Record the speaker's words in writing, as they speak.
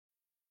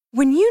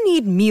When you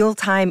need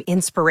mealtime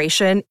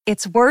inspiration,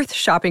 it's worth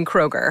shopping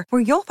Kroger,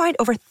 where you'll find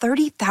over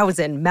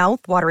 30,000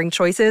 mouth-watering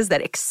choices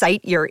that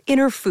excite your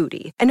inner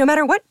foodie. And no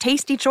matter what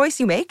tasty choice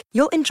you make,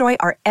 you'll enjoy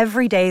our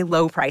everyday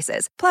low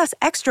prices, plus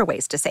extra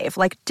ways to save,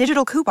 like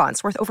digital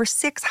coupons worth over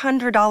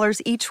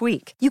 $600 each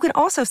week. You can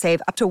also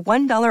save up to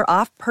 $1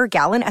 off per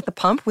gallon at the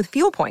pump with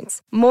fuel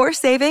points. More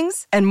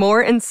savings and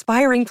more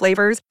inspiring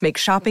flavors make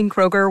shopping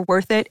Kroger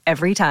worth it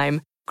every time.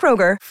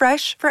 Kroger,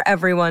 fresh for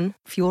everyone.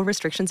 Fuel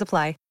restrictions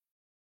apply.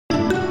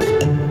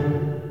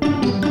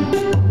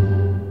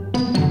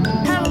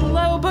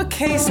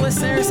 Bookcase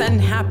listeners,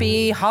 and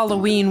happy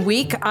Halloween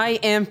week. I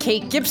am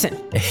Kate Gibson.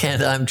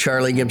 And I'm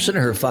Charlie Gibson,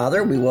 her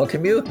father. We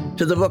welcome you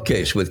to the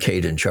Bookcase with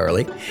Kate and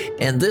Charlie.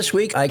 And this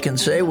week, I can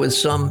say with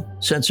some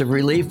sense of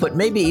relief, but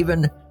maybe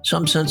even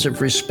some sense of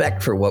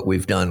respect for what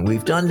we've done.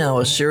 We've done now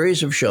a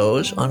series of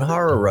shows on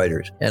horror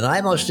writers. And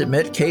I must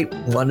admit, Kate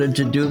wanted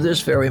to do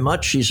this very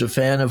much. She's a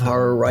fan of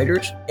horror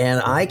writers.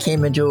 And I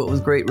came into it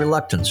with great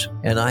reluctance.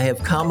 And I have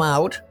come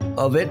out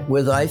of it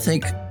with, I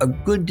think, a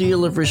good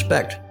deal of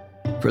respect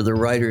for the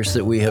writers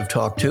that we have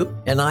talked to,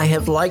 and I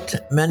have liked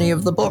many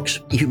of the books.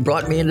 You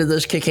brought me into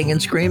this kicking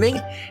and screaming,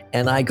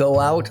 and I go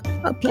out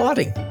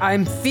applauding.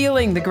 I'm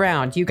feeling the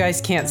ground. You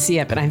guys can't see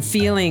it, but I'm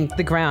feeling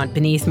the ground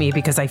beneath me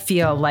because I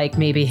feel like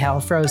maybe hell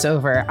froze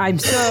over. I'm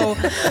so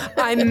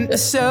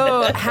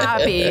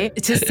happy.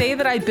 To say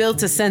that I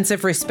built a sense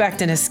of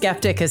respect in a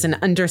skeptic is an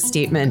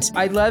understatement.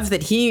 I love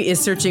that he is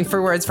searching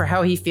for words for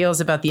how he feels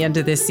about the end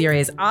of this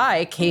series.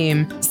 I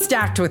came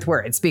stacked with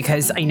words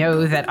because I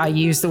know that I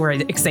use the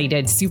word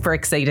excited,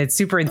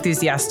 super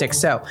enthusiastic.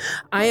 So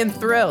I am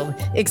thrilled,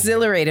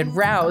 exhilarated,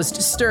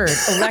 roused, stirred,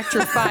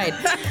 electrified,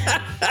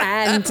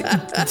 and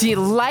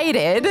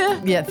delighted.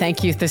 Yeah,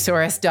 thank you,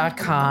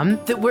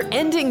 thesaurus.com, that we're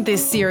ending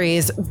this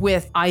series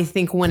with, I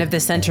think, one of the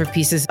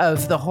centerpieces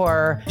of the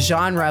horror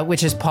genre,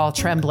 which is Paul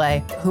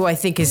Tremblay, who I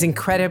think is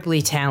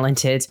incredibly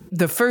talented.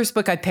 The first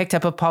book I picked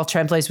up of Paul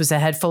Tremblay's was A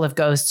Head Full of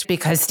Ghosts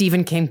because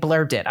Stephen King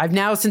blurbed it.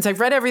 Since I've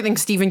read everything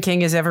Stephen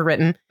King has ever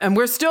written, and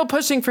we're still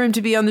pushing for him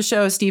to be on the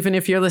show, Stephen,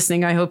 if you're listening,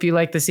 I hope you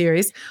like the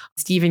series.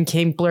 Stephen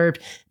King blurbed,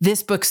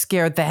 "This book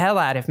scared the hell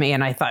out of me."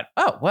 And I thought,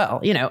 oh,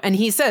 well, and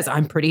he says,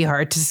 I'm pretty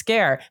hard to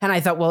scare. And I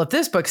thought, well, if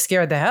this book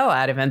scared the hell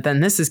out of him, then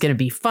this is going to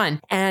be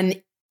fun.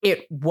 And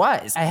it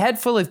was. A Head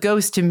Full of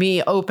Ghosts, to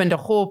me, opened a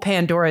whole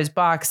Pandora's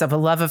box of a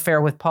love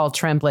affair with Paul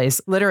Tremblay's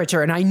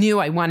literature. And I knew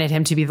I wanted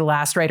him to be the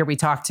last writer we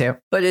talked to.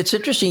 But it's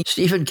interesting.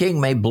 Stephen King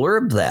may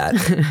blurb that.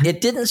 It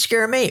didn't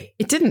scare me.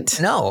 It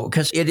didn't. No,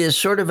 because it is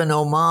sort of an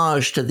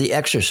homage to The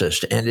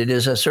Exorcist, and it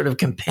is a sort of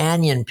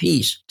companion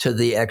piece to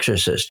The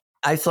Exorcist.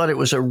 I thought it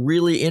was a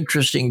really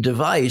interesting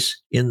device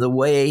in the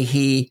way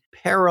he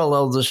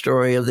paralleled the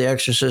story of The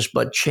Exorcist,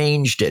 but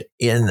changed it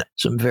in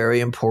some very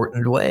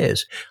important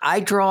ways.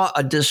 I draw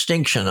a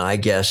distinction, I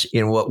guess,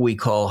 in what we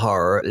call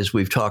horror, as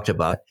we've talked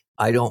about.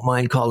 I don't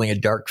mind calling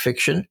it dark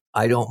fiction.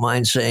 I don't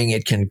mind saying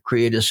it can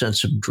create a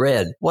sense of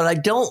dread. What I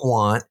don't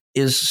want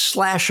is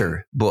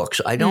slasher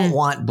books. I don't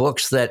want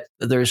books that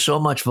there's so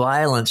much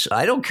violence.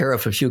 I don't care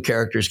if a few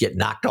characters get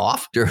knocked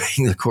off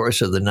during the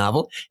course of the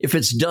novel, if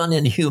it's done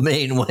in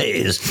humane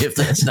ways, if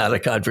that's not a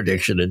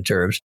contradiction in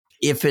terms.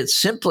 If it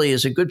simply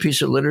is a good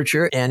piece of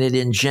literature and it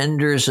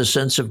engenders a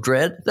sense of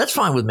dread, that's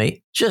fine with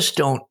me. Just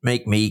don't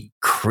make me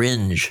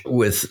cringe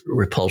with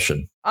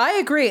repulsion. I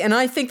agree. And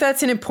I think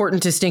that's an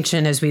important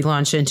distinction as we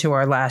launch into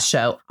our last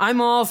show.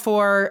 I'm all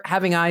for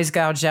having eyes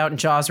gouged out and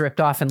jaws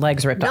ripped off and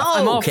legs ripped off.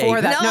 I'm all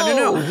for that.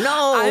 No.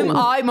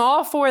 I'm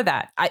all for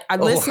that.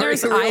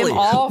 Listeners, really? I am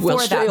all for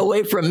that. Stay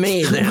away from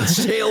me then.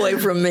 Stay away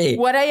from me.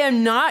 What I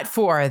am not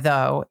for,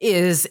 though,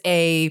 is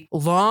a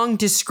long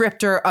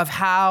descriptor of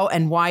how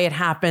and why it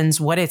happens,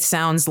 what it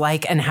sounds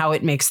like, and how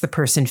it makes the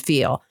person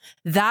feel.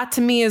 That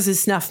to me is a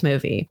snuff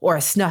movie or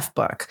a snuff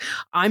book.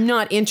 I'm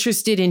not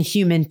interested in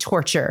human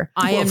torture.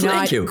 I am not.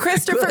 Thank you.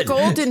 Christopher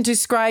Golden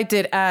described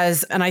it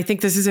as, and I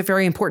think this is a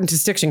very important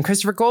distinction.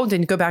 Christopher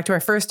Golden, go back to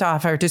our first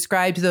offer,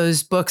 described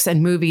those books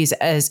and movies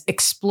as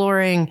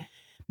exploring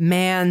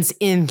man's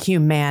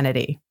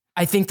inhumanity.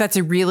 I think that's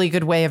a really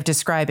good way of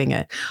describing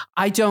it.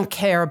 I don't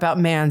care about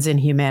man's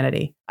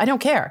inhumanity. I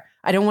don't care.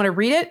 I don't want to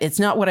read it. It's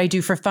not what I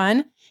do for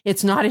fun.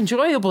 It's not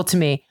enjoyable to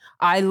me.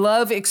 I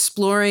love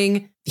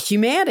exploring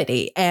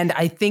humanity, and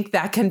I think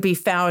that can be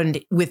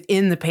found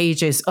within the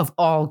pages of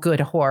all good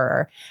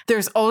horror.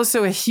 There's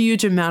also a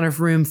huge amount of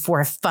room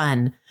for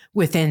fun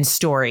within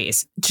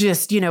stories.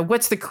 Just,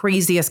 what's the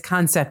craziest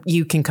concept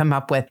you can come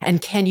up with?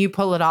 And can you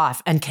pull it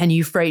off? And can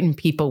you frighten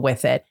people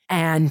with it?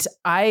 And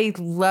I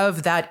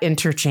love that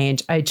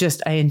interchange. I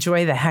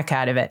enjoy the heck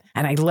out of it.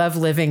 And I love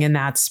living in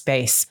that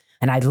space.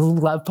 And I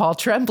love Paul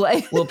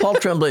Tremblay. Well, Paul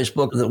Tremblay's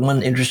book, the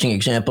one interesting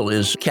example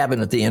is Cabin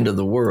at the End of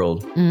the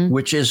World,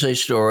 which is a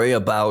story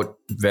about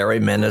very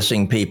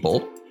menacing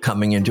people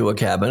coming into a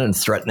cabin and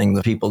threatening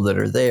the people that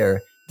are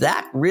there.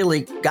 that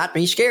really got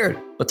me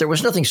scared. But there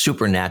was nothing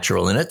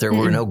supernatural in it. There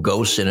were no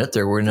ghosts in it.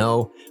 There were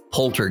no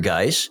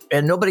poltergeists,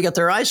 and nobody got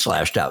their eyes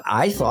slashed out.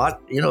 I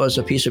thought, as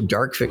a piece of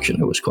dark fiction,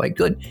 it was quite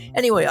good.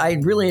 Anyway, I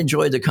really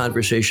enjoyed the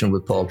conversation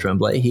with Paul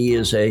Tremblay. He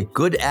is a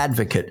good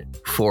advocate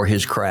for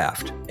his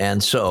craft.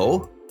 And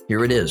so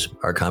here it is,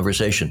 our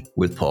conversation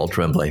with Paul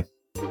Tremblay.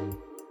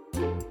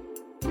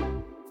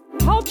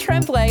 Paul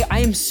Tremblay, I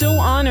am so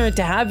honored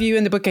to have you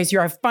in the bookcase.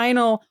 You're our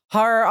final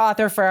horror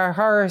author for our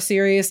horror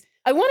series.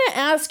 I want to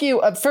ask you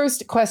a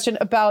first question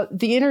about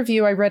the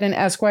interview I read in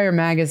Esquire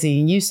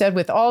magazine. You said,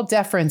 with all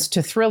deference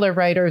to thriller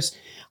writers,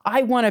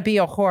 I want to be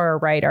a horror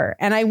writer.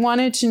 And I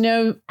wanted to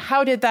know,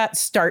 how did that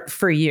start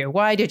for you?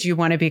 Why did you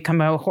want to become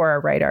a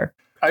horror writer?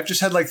 I've just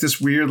had this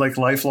weird,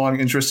 lifelong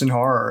interest in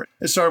horror.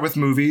 It started with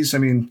movies. I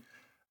mean,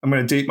 I'm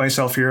going to date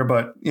myself here,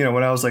 but,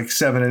 when I was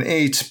 7 and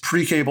 8,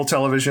 pre-cable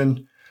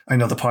television, I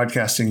know the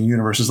podcasting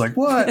universe is like,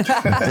 what?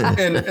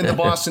 in the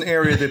Boston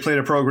area, they played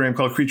a program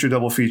called Creature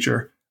Double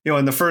Feature.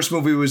 And the first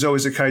movie was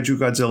always a Kaiju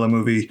Godzilla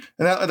movie.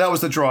 And that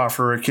was the draw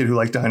for a kid who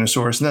liked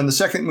dinosaurs. And then the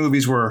second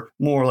movies were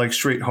more like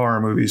straight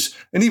horror movies,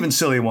 and even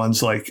silly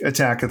ones like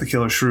Attack of the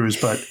Killer Shrews.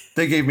 But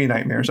they gave me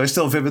nightmares. I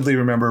still vividly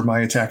remember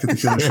my Attack of the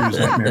Killer Shrews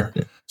nightmare.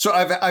 So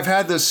I've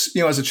had this,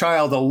 as a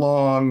child, a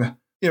long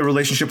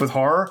relationship with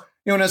horror.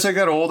 And as I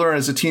got older, and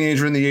as a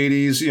teenager in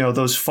the 80s,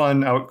 those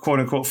fun, quote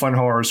unquote, fun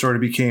horrors sort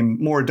of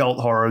became more adult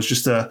horrors,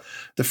 just the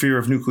fear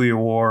of nuclear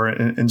war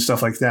and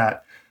stuff like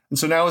that. And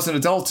so now as an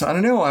adult, I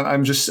don't know,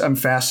 I'm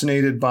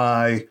fascinated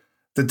by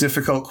the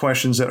difficult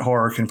questions that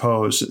horror can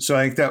pose. So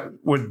I think that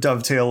would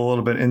dovetail a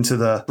little bit into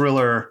the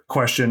thriller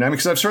question. I mean,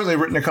 because I've certainly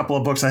written a couple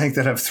of books, I think,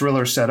 that have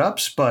thriller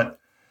setups, but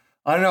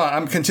I don't know,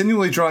 I'm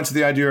continually drawn to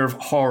the idea of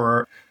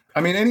horror. I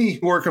mean, any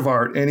work of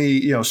art,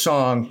 any,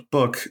 song,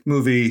 book,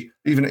 movie,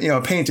 even, a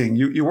painting,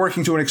 you're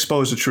working to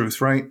expose a truth,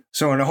 right?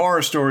 So in a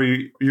horror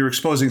story, you're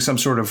exposing some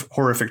sort of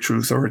horrific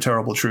truth or a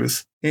terrible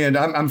truth. And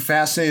I'm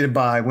fascinated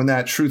by when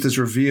that truth is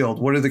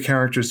revealed. What do the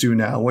characters do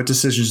now? What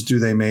decisions do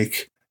they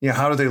make?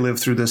 How do they live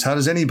through this? How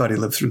does anybody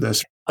live through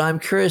this? I'm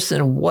curious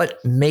then, what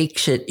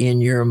makes it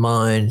in your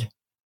mind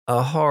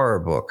a horror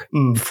book?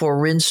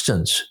 For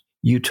instance,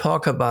 you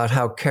talk about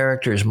how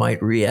characters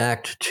might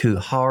react to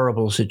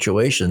horrible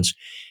situations.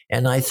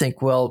 And I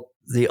think, well,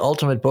 the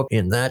ultimate book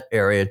in that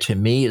area to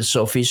me is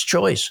Sophie's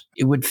Choice.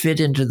 It would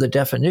fit into the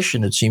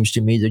definition, it seems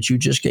to me, that you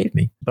just gave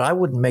me. But I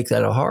wouldn't make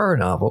that a horror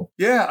novel.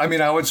 Yeah, I mean,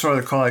 I would sort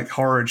of call it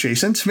horror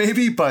adjacent,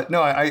 maybe. But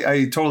no,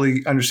 I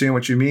totally understand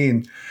what you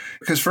mean.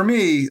 Because for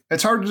me,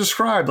 it's hard to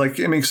describe.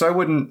 Because I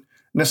wouldn't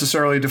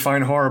necessarily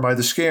define horror by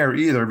the scare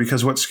either,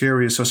 because what's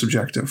scary is so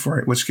subjective,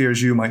 right? What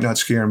scares you might not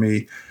scare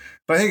me.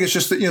 But I think it's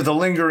just that, the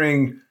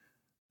lingering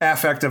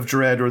affect of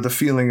dread or the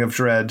feeling of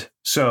dread.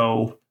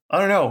 So I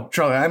don't know,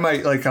 Charlie, I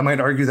might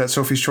argue that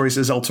Sophie's Choice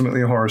is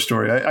ultimately a horror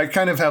story. I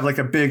kind of have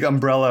a big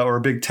umbrella or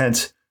a big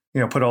tent,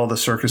 put all the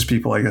circus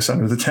people, I guess,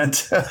 under the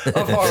tent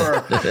of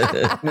horror.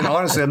 And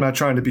honestly, I'm not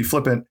trying to be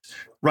flippant.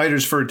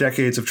 Writers for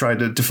decades have tried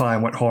to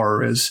define what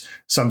horror is.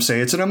 Some say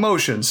it's an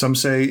emotion. Some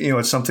say,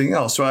 it's something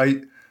else. So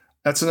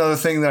that's another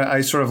thing that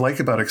I sort of like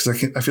about it,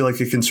 because I feel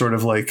like it can sort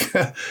of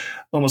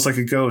almost like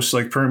a ghost,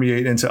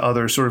 permeate into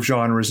other sort of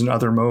genres and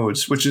other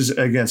modes, which is,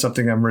 again,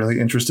 something I'm really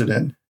interested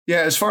in.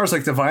 Yeah, as far as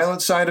the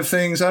violent side of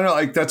things, I don't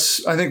know,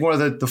 that's, I think,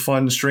 one of the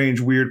fun, strange,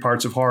 weird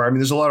parts of horror. I mean,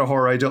 there's a lot of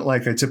horror I don't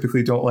like. I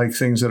typically don't like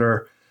things that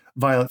are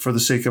violent for the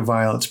sake of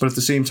violence. But at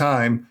the same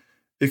time,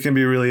 it can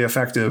be really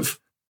effective,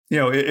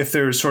 if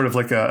there's sort of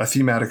a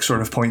thematic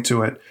sort of point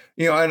to it.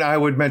 And I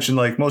would mention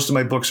most of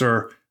my books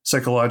are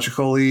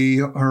psychologically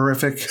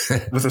horrific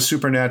with a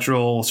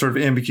supernatural sort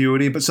of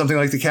ambiguity. But something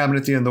like The Cabin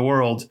at the End of the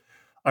World,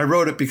 I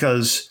wrote it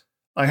because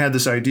I had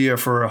this idea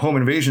for a home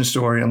invasion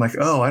story. I'm like,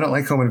 oh, I don't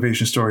like home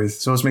invasion stories,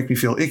 so those make me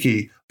feel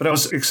icky. But I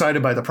was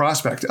excited by the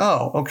prospect.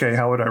 Oh, okay,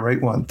 how would I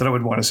write one that I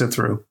would want to sit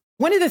through?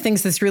 One of the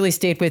things that's really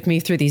stayed with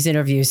me through these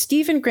interviews,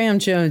 Stephen Graham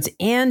Jones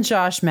and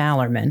Josh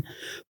Malerman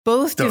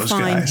both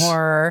define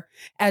horror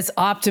as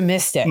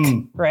optimistic,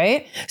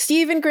 right?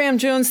 Stephen Graham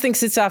Jones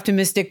thinks it's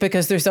optimistic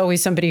because there's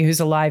always somebody who's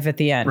alive at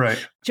the end.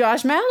 Right.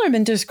 Josh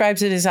Malerman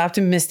describes it as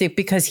optimistic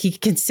because he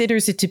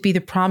considers it to be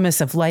the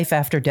promise of life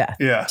after death.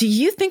 Yeah. Do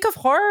you think of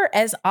horror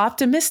as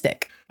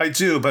optimistic? I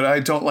do, but I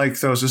don't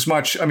like those as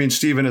much. I mean,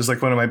 Stephen is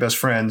one of my best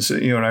friends,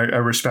 and I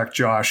respect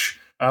Josh.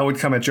 I would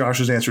come at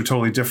Josh's answer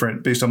totally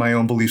different based on my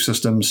own belief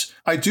systems.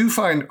 I do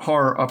find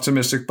horror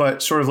optimistic,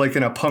 but sort of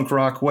in a punk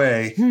rock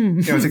way.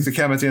 I think The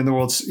Cabin at the End of the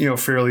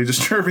World's, fairly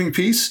disturbing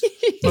piece.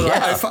 But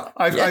yeah.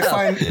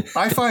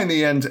 I find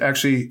the end,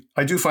 actually,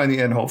 I do find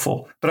the end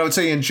hopeful. But I would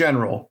say in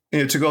general,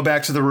 to go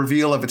back to the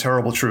reveal of a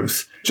terrible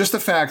truth, just the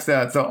fact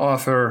that the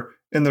author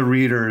and the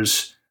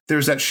readers,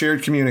 there's that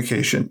shared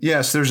communication.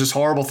 Yes, there's this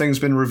horrible thing's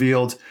been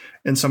revealed,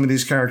 and some of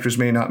these characters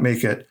may not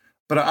make it.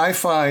 But I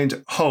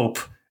find hope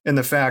in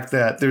the fact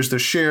that there's the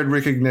shared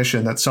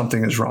recognition that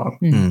something is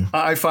wrong.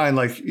 I find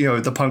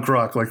the punk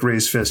rock,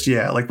 raised fist.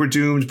 Yeah, we're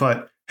doomed,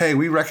 but hey,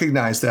 we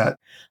recognize that.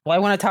 Well, I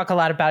want to talk a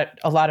lot about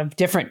a lot of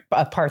different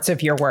parts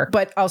of your work,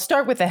 but I'll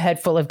start with A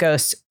Head Full of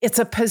Ghosts. It's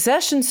a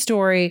possession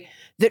story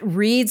that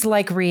reads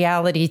like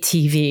reality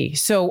TV.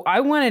 So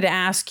I wanted to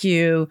ask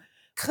you,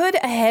 could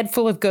A Head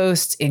Full of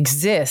Ghosts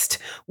exist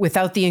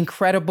without the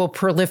incredible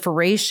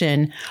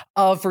proliferation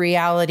of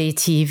reality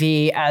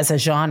TV as a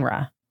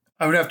genre?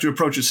 I would have to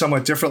approach it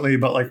somewhat differently,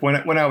 but like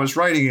when I was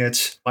writing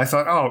it, I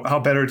thought, oh, how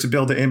better to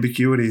build the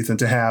ambiguity than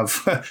to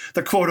have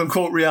the quote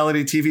unquote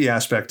reality TV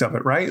aspect of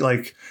it, right?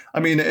 Like,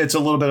 I mean, it's a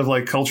little bit of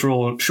like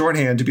cultural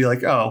shorthand to be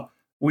like, oh,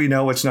 we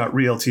know it's not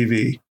real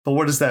TV, but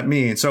what does that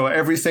mean? So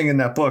everything in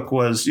that book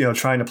was,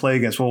 trying to play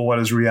against, well, what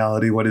is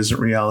reality? What isn't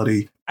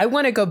reality? I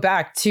want to go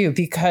back too,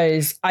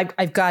 because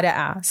I've got to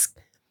ask.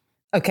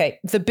 Okay,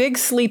 The Big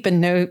Sleep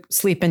and No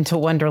Sleep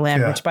Until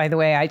Wonderland, which, by the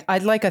way,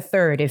 I'd like a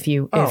third if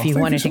you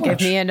wanted to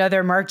give me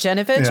another Mark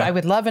Genovich. I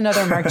would love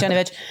another Mark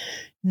Genovich.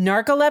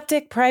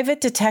 Narcoleptic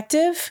Private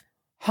Detective?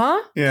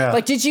 Huh? Yeah.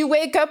 Like, did you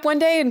wake up one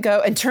day and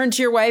go and turn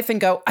to your wife and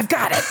go, I've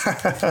got it.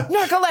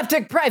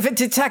 Narcoleptic Private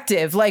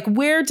Detective. Like,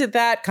 where did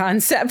that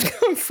concept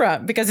come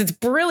from? Because it's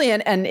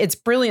brilliant and it's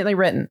brilliantly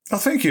written. Oh,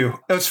 thank you.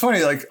 It's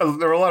funny. Like,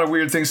 there were a lot of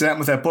weird things that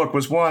happened with that book.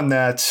 Was one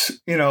that,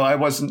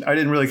 I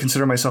didn't really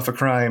consider myself a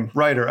crime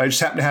writer. I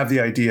just happened to have the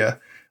idea.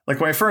 Like,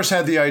 when I first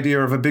had the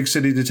idea of a big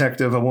city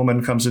detective, a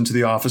woman comes into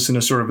the office in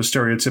a sort of a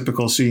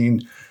stereotypical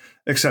scene,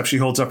 except she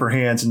holds up her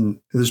hands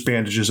and there's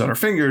bandages on her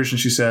fingers. And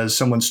she says,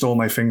 someone stole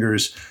my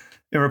fingers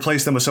and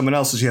replaced them with someone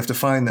else's. You have to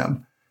find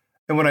them.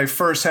 And when I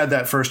first had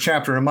that first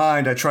chapter in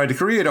mind, I tried to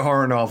create a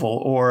horror novel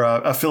or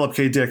a Philip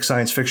K. Dick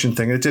science fiction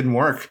thing. And it didn't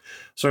work.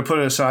 So I put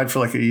it aside for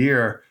like a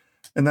year.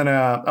 And then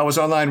I was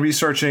online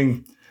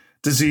researching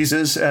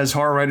diseases, as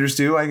horror writers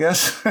do, I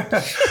guess.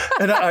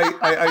 And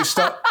I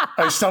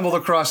stumbled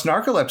across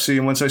narcolepsy.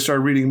 And once I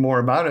started reading more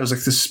about it, I was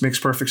like, this makes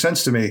perfect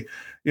sense to me.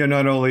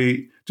 Not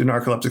only do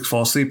narcoleptics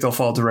fall asleep, they'll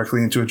fall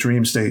directly into a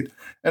dream state.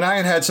 And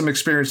I had some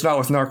experience, not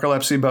with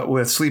narcolepsy, but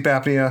with sleep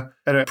apnea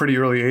at a pretty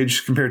early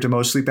age compared to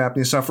most sleep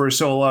apnea sufferers.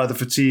 So a lot of the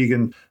fatigue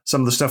and some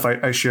of the stuff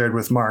I shared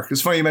with Mark.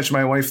 It's funny you mentioned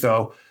my wife,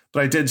 though,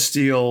 but I did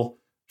steal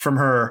from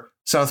her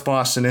South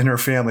Boston and her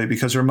family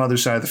because her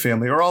mother's side of the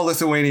family are all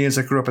Lithuanians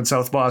that grew up in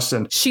South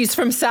Boston. She's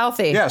from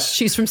Southie. Yes.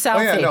 She's from Southie.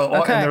 Oh, yeah, no,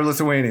 okay. And they're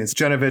Lithuanians.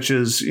 Genovich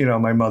is,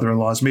 my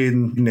mother-in-law's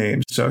maiden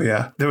name. So,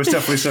 yeah, there was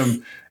definitely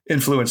some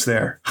influence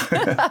there.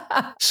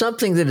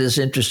 Something that has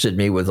interested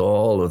me with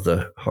all of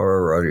the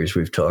horror writers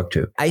we've talked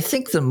to, I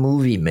think the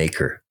movie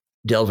maker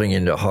delving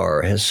into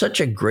horror has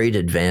such a great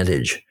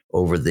advantage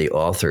over the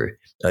author.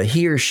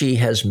 He or she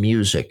has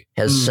music,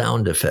 has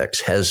sound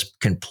effects,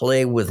 can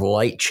play with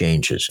light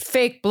changes.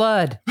 Fake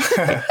blood.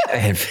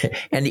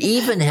 and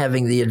even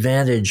having the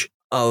advantage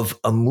of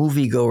a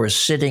moviegoer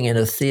sitting in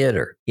a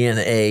theater in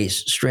a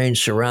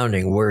strange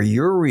surrounding where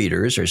your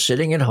readers are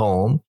sitting at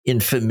home in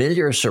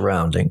familiar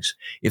surroundings.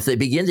 If they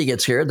begin to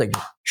get scared, they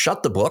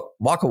shut the book,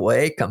 walk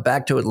away, come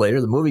back to it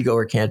later. The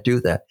moviegoer can't do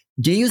that.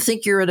 Do you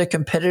think you're at a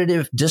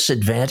competitive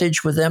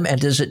disadvantage with them? And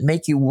does it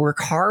make you work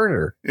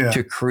harder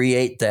to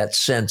create that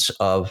sense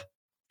of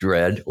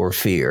dread or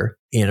fear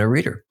in a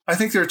reader? I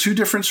think there are two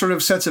different sort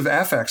of sets of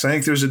affects. I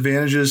think there's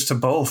advantages to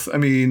both. I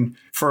mean,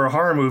 for a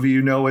horror movie,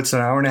 it's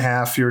an hour and a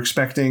half. You're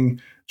expecting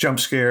jump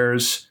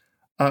scares.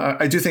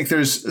 I do think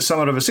there's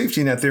somewhat of a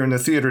safety net there in the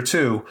theater,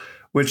 too,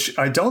 which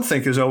I don't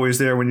think is always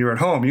there when you're at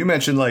home. You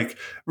mentioned like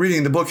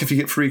reading the book if you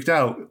get freaked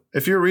out.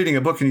 If you're reading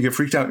a book and you get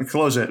freaked out and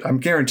close it, I'm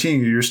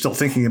guaranteeing you're still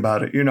thinking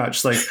about it. You're not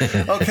just like,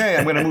 okay,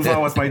 I'm going to move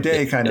on with my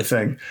day kind of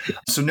thing.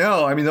 So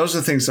no, I mean, those are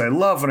the things I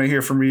love when I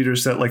hear from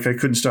readers that like I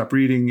couldn't stop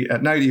reading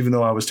at night, even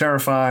though I was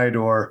terrified,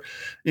 or,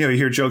 you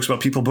hear jokes about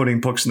people putting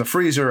books in the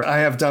freezer. I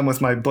have done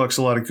with my books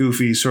a lot of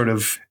goofy sort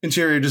of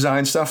interior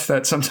design stuff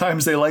that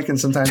sometimes they like and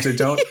sometimes they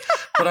don't.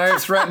 But I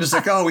have threatened, it's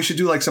like, oh, we should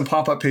do like some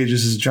pop-up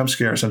pages as a jump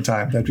scare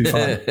sometime. That'd be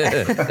fun.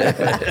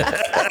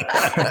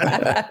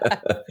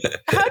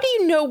 How do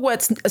you know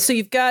so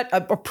you've got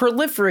a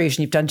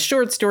proliferation, you've done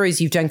short stories,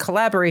 you've done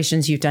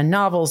collaborations, you've done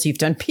novels, you've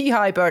done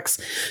PI books.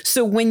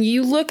 So when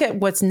you look at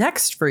what's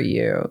next for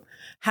you,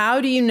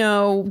 how do you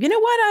know what,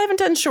 I haven't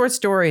done short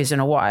stories in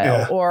a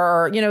while,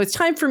 or, it's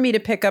time for me to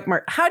pick up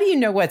more. How do you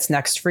know what's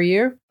next for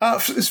you?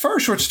 As far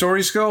as short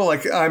stories go,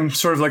 like I'm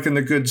sort of like in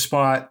the good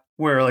spot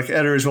where like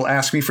editors will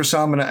ask me for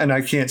some and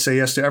I can't say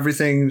yes to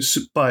everything,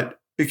 but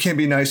it can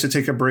be nice to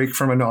take a break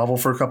from a novel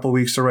for a couple of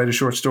weeks to write a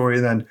short story.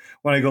 And then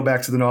when I go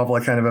back to the novel, I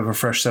kind of have a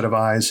fresh set of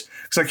eyes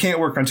because I can't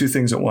work on two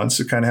things at once.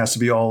 It kind of has to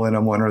be all in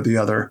on one or the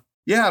other.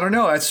 Yeah, I don't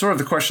know. That's sort of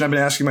the question I've been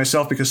asking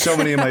myself because so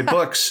many of my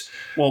books,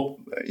 A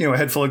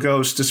Head Full of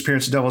Ghosts,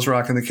 Disappearance of Devil's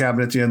Rock, and The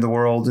Cabinet at the End of the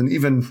World, and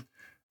even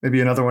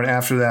maybe another one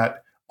after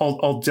that,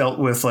 all dealt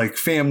with like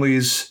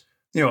families,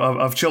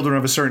 of children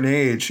of a certain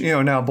age.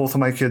 Now both of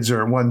my kids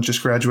one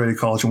just graduated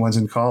college and one's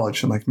in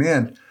college. I'm like,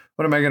 man,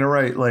 what am I going to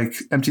write? Like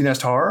empty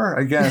nest horror,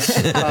 I guess.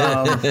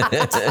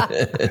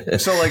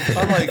 So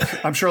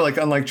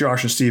unlike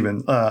Josh and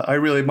Steven, I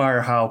really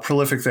admire how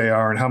prolific they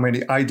are and how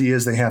many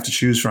ideas they have to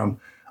choose from.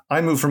 I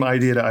move from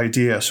idea to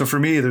idea. So for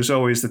me, there's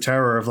always the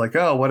terror of like,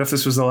 oh, what if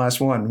this was the last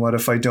one? What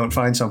if I don't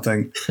find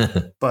something?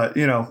 But,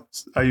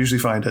 I usually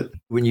find it.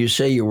 When you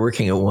say you're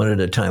working at one at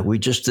a time, we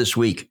just this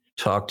week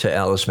talked to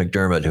Alice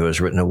McDermott, who has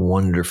written a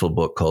wonderful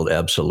book called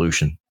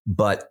Absolution.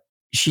 But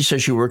She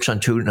says she works on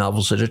 2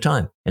 novels at a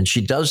time. And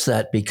she does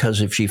that because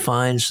if she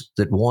finds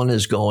that one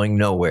is going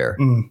nowhere,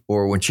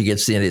 or when she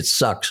gets to the end, it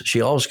sucks,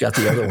 she always got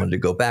the other one to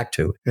go back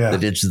to,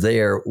 that it's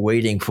there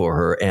waiting for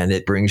her, and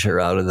it brings her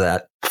out of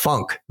that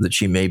funk that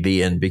she may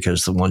be in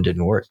because the one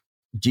didn't work.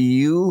 Do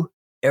you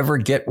ever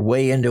get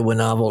way into a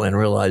novel and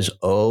realize,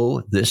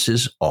 oh, this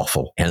is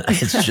awful and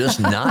it's just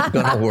not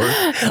going to work?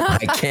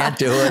 I can't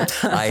do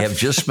it. I have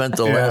just spent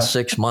the last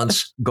 6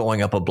 months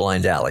going up a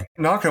blind alley.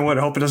 Knock on wood,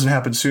 I hope it doesn't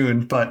happen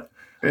soon. But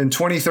in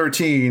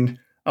 2013,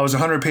 I was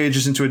 100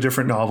 pages into a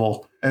different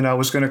novel, and I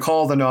was going to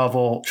call the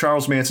novel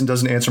Charles Manson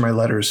Doesn't Answer My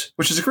Letters,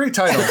 which is a great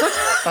title.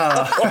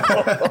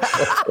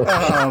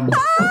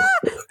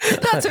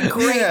 That's a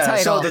great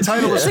title. So the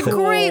title was cool. A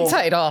great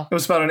title. It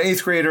was about an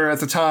 8th grader at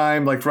the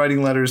time, like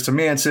writing letters to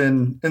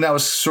Manson. And that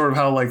was sort of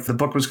how like the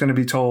book was going to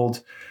be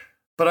told.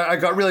 But I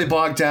got really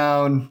bogged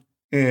down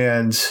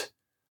and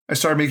I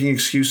started making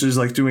excuses,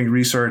 like doing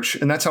research.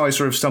 And that's how I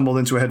sort of stumbled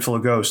into A Head Full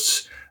of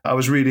Ghosts. I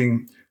was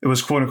reading, it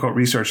was quote unquote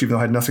research, even though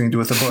it had nothing to do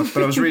with the book.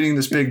 But I was reading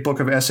this big book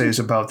of essays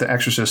about The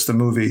Exorcist, the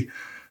movie.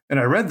 And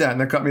I read that and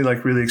that got me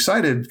like really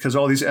excited because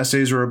all these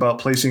essays were about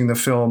placing the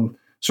film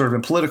sort of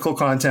in political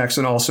context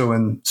and also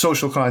in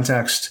social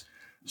context.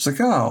 It's like,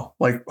 oh,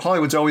 like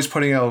Hollywood's always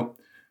putting out,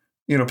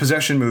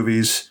 possession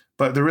movies,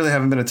 but there really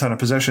haven't been a ton of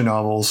possession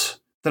novels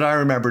that I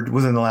remembered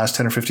within the last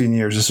 10 or 15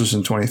 years. This was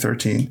in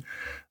 2013.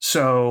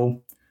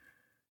 So,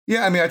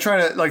 yeah, I mean, I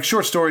try to, like,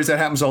 short stories, that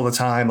happens all the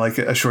time. Like,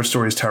 a short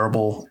story is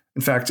terrible.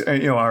 In fact,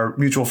 our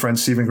mutual friend,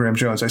 Stephen Graham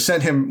Jones, I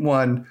sent him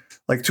one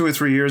like 2 or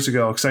 3 years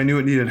ago because I knew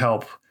it needed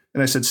help.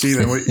 And I said,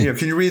 Stephen,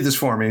 can you read this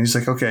for me? And he's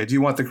like, okay, do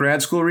you want the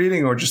grad school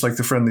reading or just like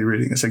the friendly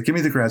reading? I said, give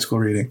me the grad school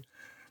reading.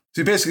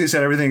 So he basically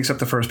said everything except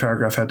the first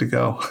paragraph had to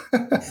go.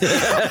 But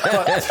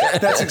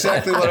that's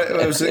exactly what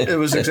it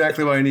was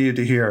exactly what I needed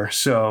to hear.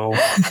 So,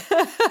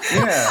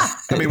 yeah,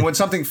 I mean, when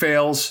something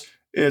fails,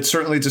 it's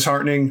certainly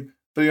disheartening,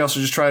 but you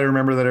also just try to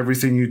remember that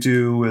everything you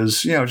do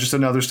is, just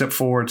another step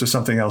forward to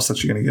something else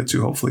that you're going to get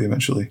to, hopefully,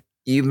 eventually.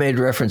 You made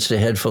reference to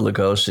Head Full of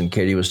Ghosts, and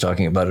Katie was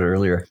talking about it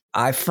earlier.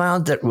 I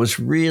found that was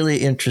really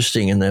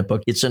interesting in that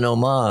book. It's an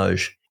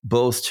homage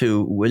both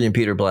to William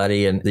Peter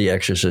Blatty and The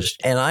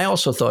Exorcist, and I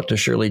also thought to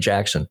Shirley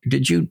Jackson.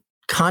 Did you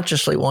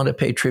consciously want to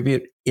pay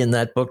tribute in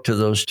that book to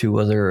those 2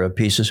 other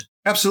pieces?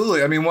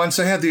 Absolutely. I mean, once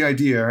I had the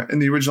idea,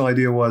 and the original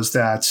idea was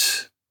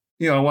that,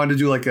 I wanted to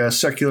do like a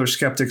secular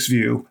skeptic's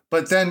view.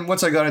 But then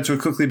once I got into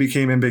it, quickly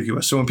became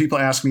ambiguous. So when people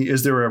ask me,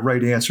 is there a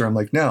right answer? I'm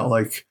like, no,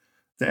 like,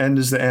 the end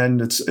is the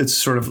end. It's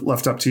sort of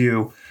left up to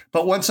you.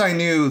 But once I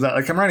knew that,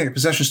 like, I'm writing a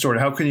possession story,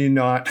 how can you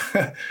not,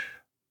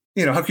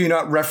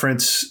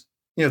 reference,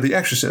 The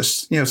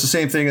Exorcist? It's the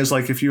same thing as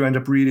like if you end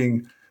up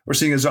reading or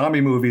seeing a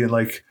zombie movie and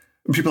like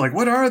people are like,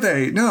 what are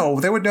they? No,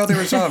 they would know they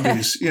were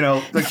zombies.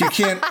 Like you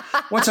can't.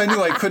 Once I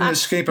knew I couldn't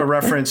escape a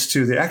reference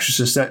to The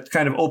Exorcist, that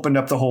kind of opened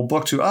up the whole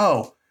book to,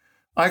 oh,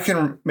 I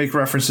can make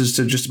references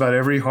to just about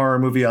every horror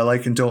movie I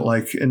like and don't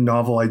like, and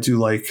novel I do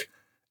like.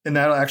 And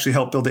that'll actually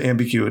help build the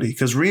ambiguity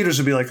because readers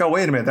will be like, oh,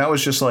 wait a minute, that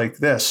was just like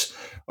this.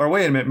 Or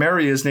wait a minute,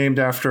 Mary is named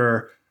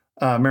after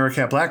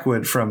Maricat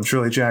Blackwood from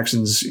Shirley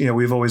Jackson's,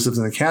 We've Always Lived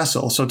in the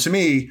Castle. So to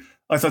me,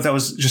 I thought that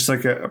was just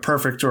like a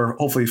perfect or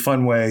hopefully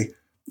fun way,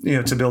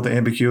 to build the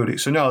ambiguity.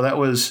 So no, that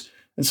was,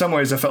 in some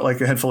ways, I felt like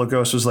A Head Full of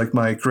Ghosts was like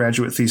my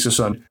graduate thesis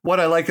on what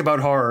I like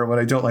about horror and what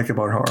I don't like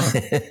about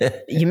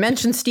horror. You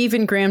mentioned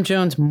Stephen Graham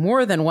Jones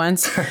more than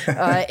once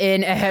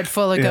in A Head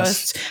Full of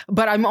Ghosts,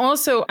 but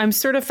I'm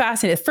sort of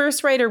fascinated. The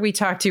first writer we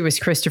talked to was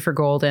Christopher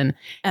Golden.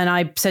 And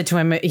I said to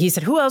him, he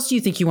said, who else do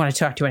you think you want to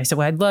talk to? And I said,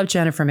 well, I love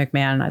Jennifer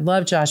McMahon. I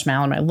love Josh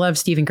Malin. I love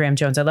Stephen Graham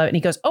Jones. I love it. And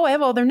he goes, oh, I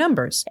have all their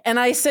numbers. And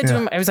I said to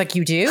him, I was like,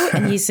 you do?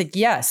 And he said,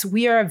 yes,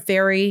 we are a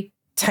very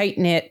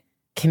tight-knit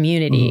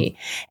community.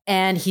 Mm-hmm.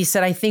 And he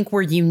said, I think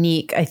we're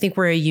unique. I think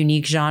we're a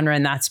unique genre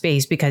in that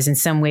space because in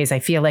some ways I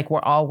feel like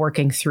we're all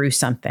working through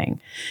something.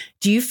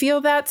 Do you feel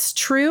that's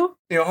true?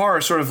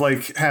 Horror sort of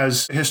like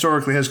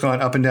historically has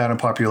gone up and down in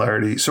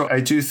popularity. So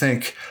I do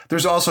think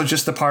there's also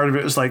just the part of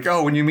it is like,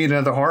 oh, when you meet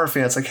another horror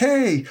fan, it's like,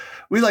 hey,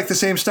 we like the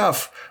same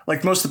stuff.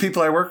 Like most of the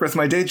people I work with,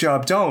 my day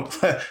job don't.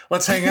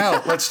 Let's hang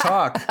out. Let's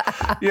talk.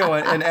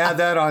 And add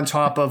that on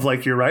top of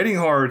like your writing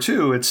horror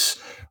too. It's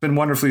been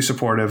wonderfully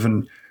supportive.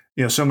 And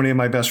so many of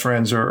my best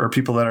friends are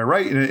people that I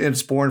write, and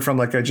it's born from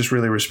like, I just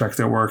really respect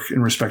their work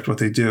and respect what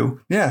they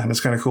do. Yeah. And it's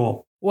kind of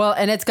cool. Well,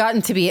 and it's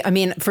gotten to be, I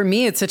mean, for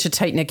me, it's such a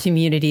tight-knit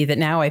community that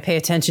now I pay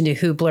attention to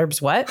who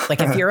blurbs what. Like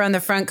if you're on the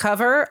front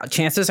cover,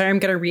 chances are I'm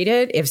going to read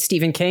it. If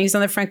Stephen King's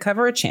on the front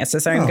cover,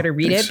 chances are I'm going to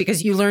read it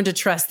because you learn to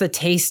trust the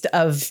taste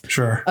of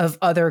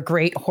other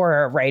great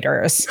horror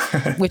writers,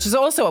 which is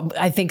also,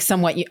 I think,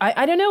 somewhat,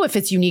 I don't know if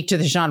it's unique to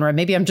the genre.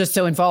 Maybe I'm just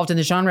so involved in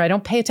the genre, I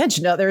don't pay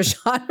attention to other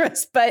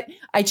genres, but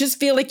I just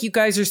feel like you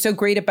guys are so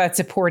great about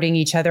supporting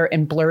each other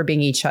and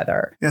blurbing each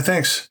other. Yeah,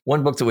 thanks.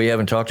 One book that we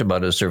haven't talked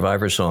about is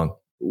Survivor Song,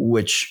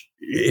 which,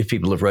 if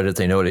people have read it,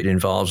 they know it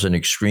involves an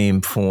extreme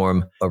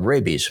form of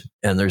rabies.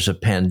 And there's a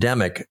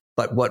pandemic.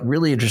 But what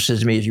really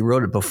interested me is you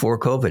wrote it before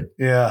COVID.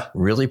 Yeah.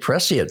 Really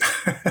prescient.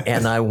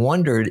 And I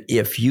wondered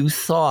if you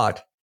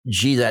thought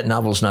gee, that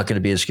novel's not going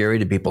to be as scary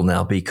to people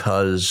now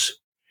because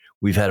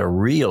we've had a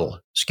real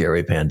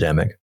scary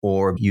pandemic?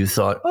 Or you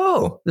thought,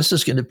 oh, this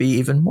is going to be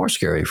even more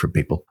scary for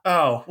people?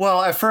 Oh,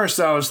 well, at first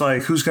I was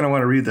like, who's going to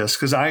want to read this?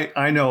 Because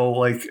I know,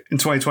 like, in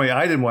 2020,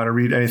 I didn't want to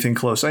read anything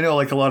close. I know,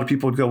 like, a lot of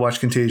people would go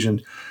watch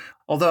Contagion.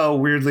 Although,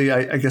 weirdly,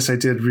 I guess I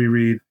did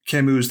reread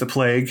Camus' The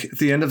Plague at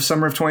the end of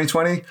summer of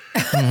 2020.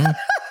 Mm-hmm.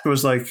 It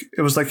was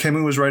like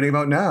Camus was writing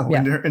about now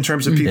in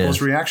terms of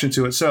people's reaction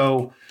to it.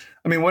 So,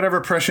 I mean, whatever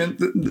impression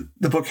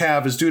the book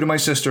have is due to my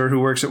sister, who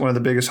works at one of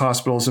the biggest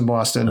hospitals in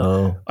Boston.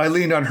 Oh. I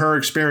leaned on her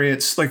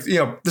experience. Like,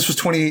 this was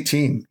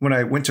 2018 when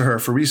I went to her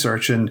for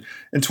research. And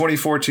in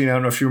 2014, I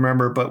don't know if you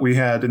remember, but we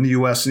had in the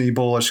U.S. an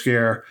Ebola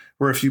scare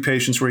where a few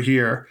patients were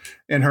here.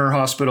 And her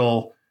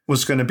hospital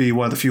was going to be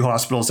one of the few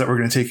hospitals that were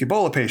going to take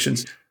Ebola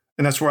patients.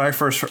 And that's where I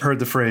first heard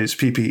the phrase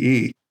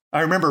PPE. I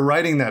remember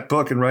writing that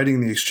book and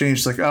writing the exchange.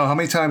 It's like, oh, how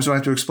many times do I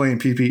have to explain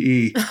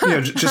PPE?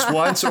 Just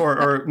once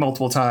or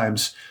multiple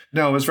times?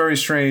 No, it was very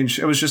strange.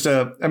 It was just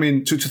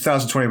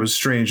 2020 was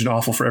strange and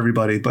awful for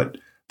everybody. But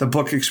the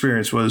book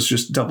experience was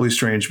just doubly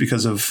strange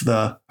because of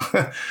the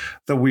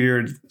the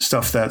weird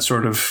stuff that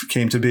sort of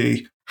came to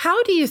be.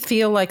 How do you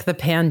feel like the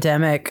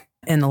pandemic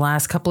in the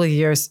last couple of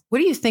years, what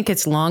do you think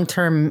its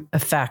long-term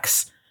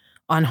effects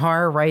on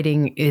horror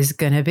writing is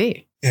going to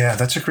be? Yeah,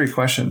 that's a great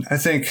question. I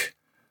think,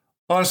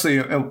 honestly,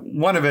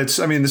 one of it's,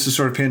 this is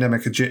sort of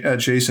pandemic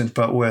adjacent,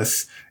 but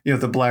with,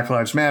 the Black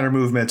Lives Matter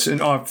movements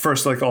and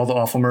first, like all the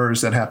awful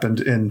murders that happened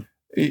in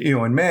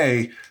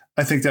May,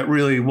 I think that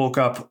really woke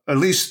up, at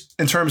least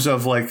in terms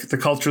of like the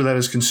culture that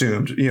is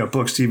consumed,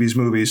 books, TVs,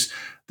 movies,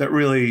 that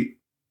really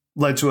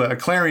led to a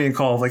clarion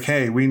call of like,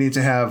 hey, we need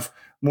to have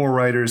more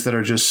writers that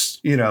are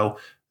just,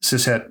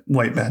 cishet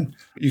white men.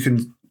 You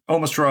can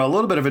almost draw a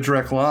little bit of a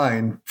direct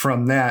line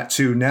from that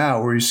to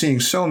now, where you're seeing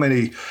so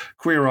many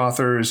queer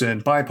authors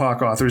and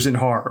BIPOC authors in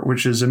horror,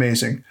 which is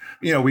amazing.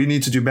 We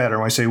need to do better.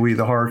 When I say we,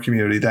 the horror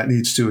community, that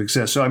needs to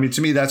exist. So,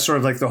 to me, that's sort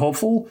of like the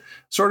hopeful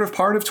sort of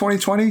part of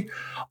 2020.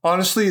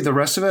 Honestly, the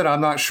rest of it,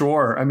 I'm not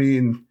sure.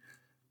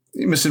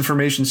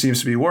 Misinformation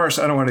seems to be worse.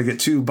 I don't want to get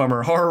too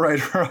bummer horror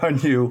writer on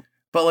you.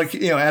 But like,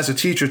 as a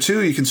teacher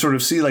too, you can sort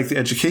of see like the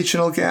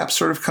educational gap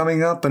sort of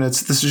coming up. And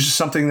this is just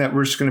something that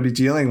we're just going to be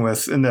dealing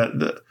with, and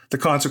the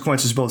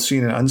consequences, both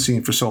seen and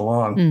unseen, for so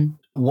long. Mm.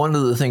 One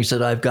of the things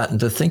that I've gotten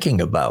to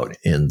thinking about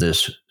in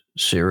this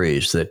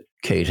series that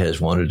Kate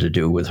has wanted to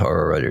do with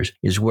horror writers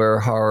is where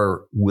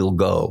horror will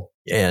go.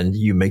 And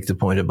you make the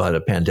point about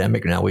a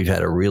pandemic. Now we've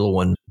had a real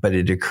one, but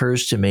it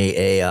occurs to me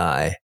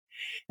AI,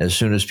 as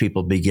soon as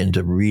people begin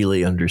to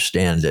really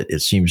understand it, it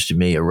seems to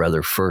me a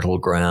rather fertile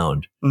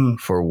ground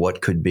for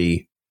what could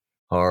be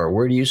horror.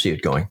 Where do you see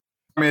it going?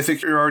 I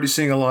think you're already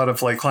seeing a lot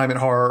of like climate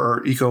horror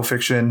or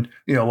eco-fiction,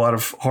 a lot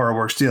of horror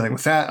works dealing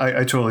with that.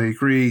 I totally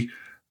agree,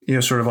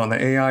 sort of on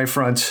the AI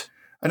front.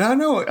 And I don't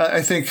know,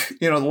 I think,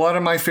 a lot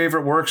of my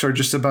favorite works are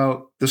just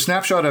about the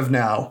snapshot of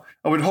now.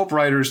 I would hope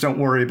writers don't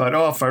worry about,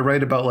 if I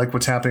write about like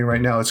what's happening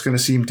right now, it's going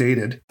to seem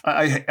dated.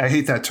 I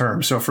hate that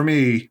term. So for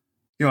me,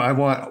 I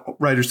want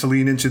writers to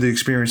lean into the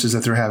experiences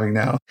that they're having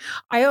now.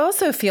 I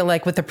also feel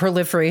like with the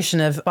proliferation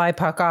of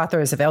BIPOC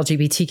authors, of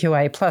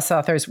LGBTQIA plus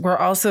authors, we're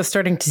also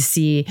starting to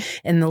see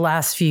in the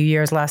last few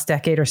years, last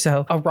decade or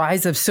so, a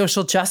rise of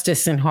social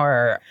justice in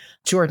horror.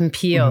 Jordan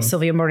Peele,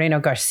 Silvia Moreno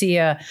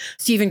Garcia,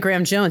 Stephen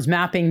Graham Jones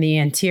mapping the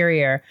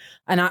interior.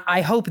 And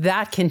I hope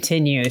that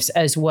continues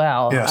as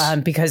well,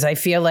 because I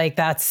feel like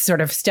that's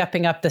sort of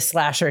stepping up the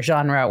slasher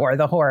genre or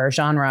the horror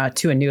genre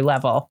to a new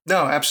level.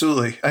 No,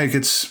 absolutely. I think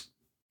it's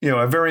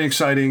a very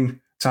exciting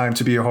time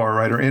to be a horror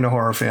writer and a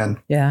horror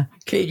fan. Yeah.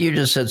 Kate, you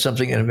just said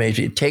something that made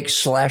me take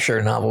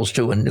slasher novels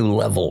to a new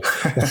level.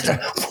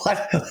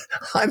 What?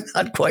 I'm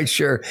not quite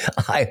sure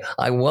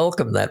I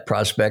welcome that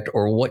prospect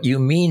or what you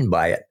mean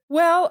by it.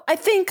 Well, I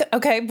think,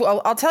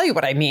 I'll tell you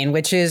what I mean,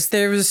 which is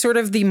there was sort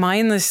of the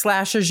mindless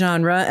slasher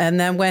genre. And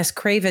then Wes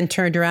Craven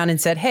turned around and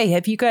said, hey,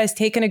 have you guys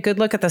taken a good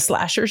look at the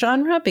slasher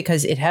genre?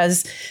 Because it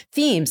has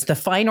themes. The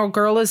final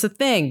girl is a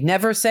thing.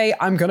 Never say,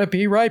 I'm going to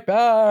be right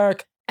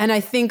back. And I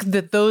think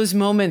that those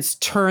moments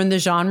turn the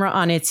genre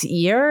on its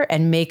ear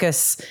and make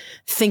us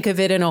think of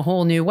it in a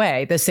whole new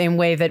way. The same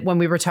way that when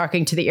we were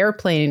talking to the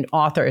Airplane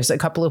authors a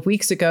couple of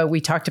weeks ago, we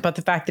talked about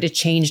the fact that it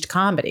changed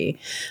comedy.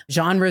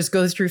 Genres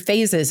go through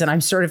phases, and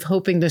I'm sort of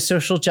hoping the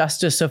social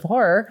justice of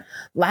horror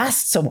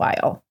lasts a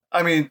while.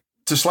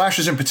 To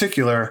slashers in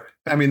particular,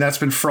 that's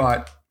been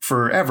fraught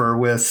forever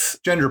with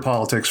gender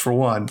politics, for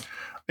one.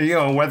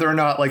 Whether or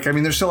not,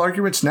 there's still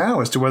arguments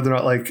now as to whether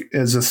or not,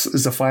 is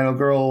the final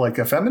girl like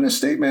a feminist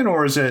statement,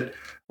 or is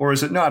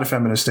it not a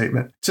feminist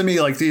statement? To me,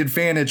 the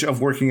advantage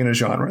of working in a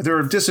genre, there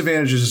are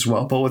disadvantages as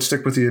well, but let's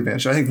stick with the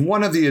advantage. I think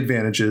one of the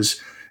advantages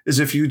is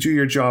if you do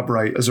your job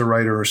right as a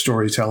writer or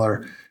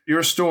storyteller,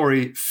 your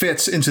story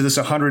fits into this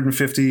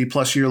 150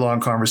 plus year long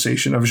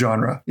conversation of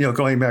genre,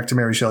 going back to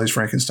Mary Shelley's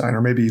Frankenstein,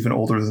 or maybe even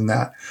older than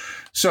that.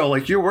 So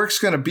your work's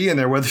going to be in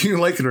there, whether you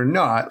like it or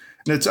not.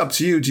 And it's up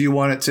to you. Do you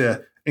want it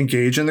to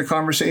engage in the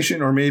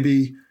conversation, or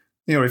maybe,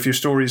 if your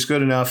story is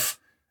good enough,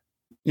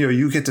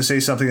 you get to say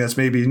something that's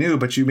maybe new,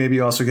 but you maybe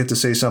also get to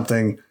say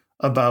something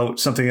about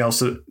something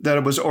else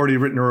that was already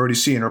written or already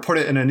seen, or put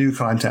it in a new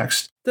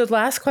context. The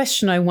last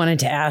question I wanted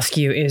to ask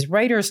you is,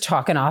 writers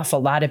talk an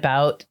awful lot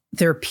about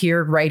their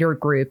peer writer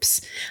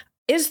groups.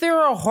 Is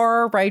there a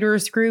horror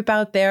writers group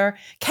out there?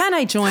 Can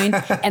I join?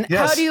 And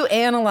Yes. How do you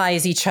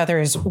analyze each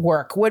other's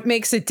work? What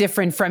makes it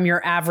different from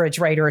your average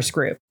writers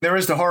group? There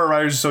is the Horror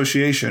Writers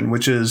Association,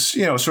 which is,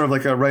 sort of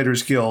like a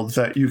writers guild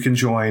that you can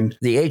join.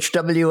 The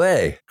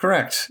HWA.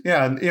 Correct.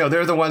 Yeah. And,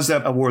 they're the ones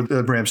that award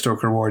the Bram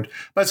Stoker Award.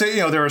 But I'd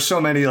say, there are so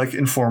many like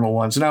informal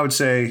ones. And I would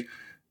say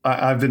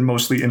I've been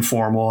mostly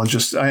informal, and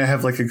just I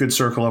have like a good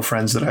circle of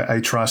friends that I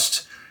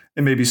trust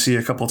and maybe see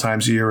a couple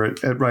times a year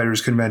at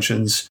writers'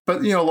 conventions.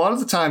 But, a lot of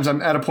the times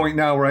I'm at a point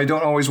now where I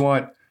don't always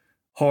want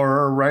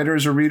horror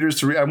writers or readers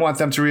to read. I want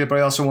them to read it, but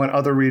I also want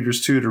other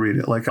readers too to read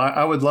it. Like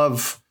I would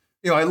love,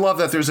 I love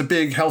that there's a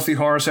big, healthy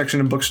horror section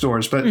in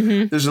bookstores, but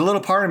there's a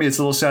little part of me, it's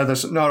a little sad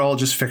that's not all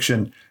just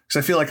fiction.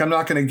 Because I feel like I'm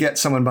not going to get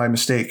someone by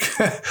mistake,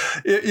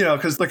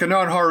 because like a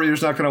non-horror reader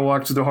is not going to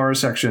walk to the horror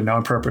section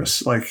on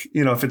purpose. Like,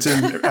 if it's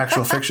in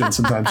actual fiction,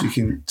 sometimes you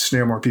can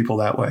snare more people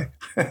that way.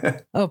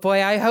 Oh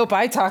boy, I hope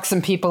I talk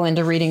some people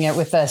into reading it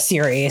with a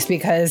series,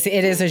 because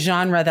it is a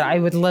genre that I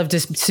would love to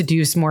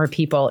seduce more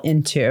people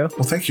into.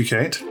 Well, thank you,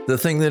 Kate. The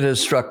thing that has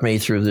struck me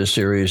through this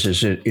series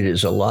is it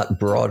is a lot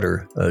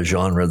broader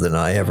genre than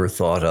I ever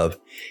thought of,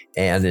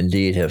 and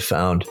indeed have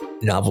found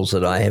novels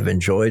that I have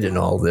enjoyed in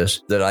all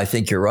this that I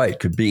think you're right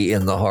could be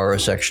in the horror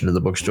section of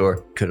the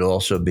bookstore, could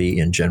also be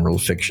in general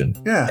fiction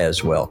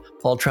as well.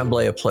 Paul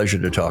Tremblay, a pleasure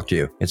to talk to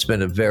you. It's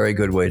been a very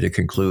good way to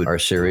conclude our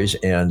series,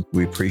 and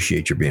we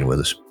appreciate you being with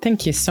us.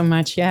 Thank you so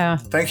much. Yeah.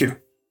 Thank you.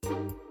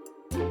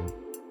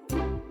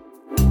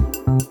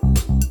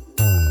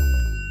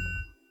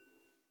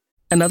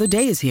 Another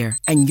day is here,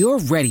 and you're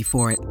ready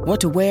for it.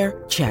 What to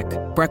wear? Check.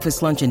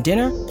 Breakfast, lunch, and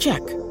dinner?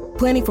 Check.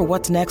 Planning for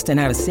what's next and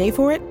how to save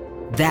for it?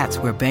 That's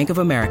where Bank of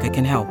America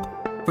can help.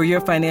 For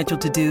your financial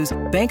to-dos,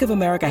 Bank of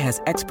America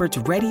has experts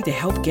ready to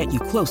help get you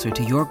closer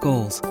to your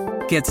goals.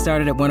 Get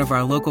started at one of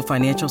our local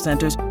financial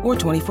centers or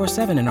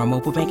 24/7 in our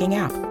mobile banking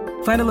app.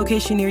 Find a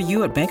location near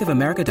you at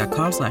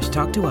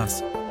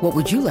bankofamerica.com/talktous. What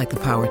would you like the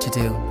power to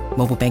do?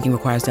 Mobile banking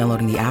requires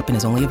downloading the app and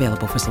is only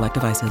available for select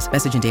devices.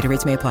 Message and data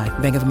rates may apply.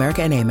 Bank of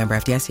America NA, member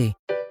FDIC.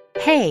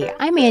 Hey,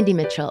 I'm Andy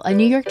Mitchell, a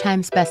New York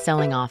Times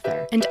bestselling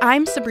author. And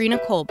I'm Sabrina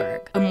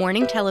Kohlberg, a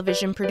morning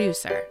television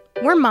producer.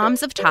 We're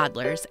moms of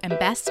toddlers and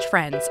best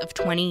friends of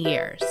 20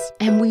 years.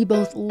 And we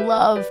both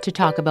love to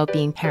talk about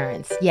being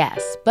parents,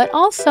 yes, but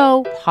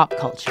also pop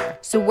culture.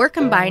 So we're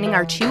combining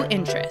our two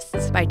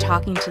interests by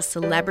talking to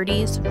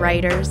celebrities,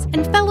 writers,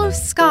 and fellow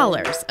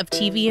scholars of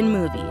TV and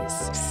movies.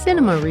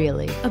 Cinema,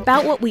 really.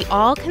 About what we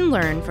all can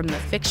learn from the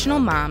fictional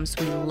moms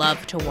we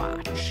love to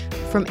watch.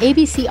 From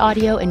ABC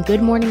Audio and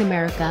Good Morning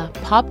America,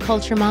 Pop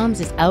Culture Moms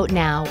is out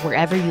now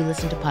wherever you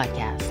listen to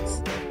podcasts.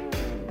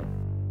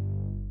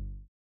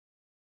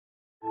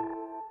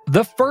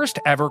 The first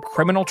ever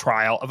criminal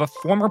trial of a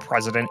former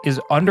president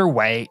is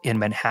underway in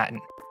Manhattan.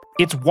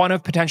 It's one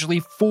of potentially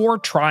 4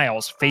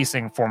 trials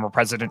facing former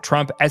President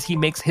Trump as he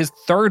makes his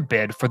third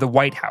bid for the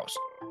White House.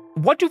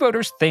 What do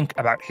voters think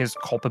about his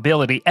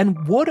culpability,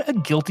 and would a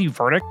guilty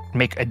verdict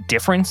make a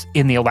difference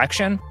in the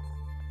election?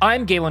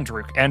 I'm Galen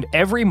Druk, and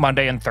every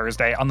Monday and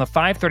Thursday on the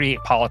 538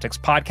 Politics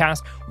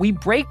podcast, we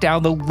break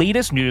down the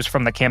latest news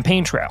from the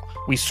campaign trail.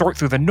 We sort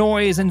through the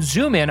noise and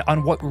zoom in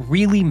on what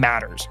really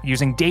matters,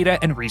 using data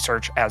and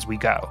research as we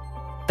go.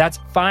 That's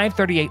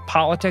 538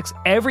 Politics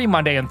every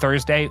Monday and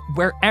Thursday,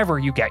 wherever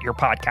you get your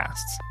podcasts.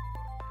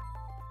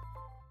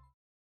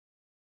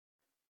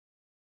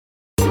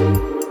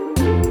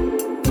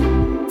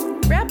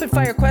 Rapid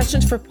fire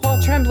questions for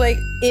Paul Tremblay.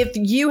 If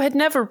you had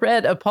never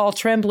read a Paul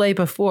Tremblay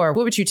before,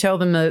 what would you tell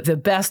them the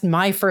best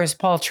My First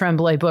Paul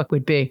Tremblay book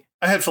would be?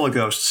 A Head Full of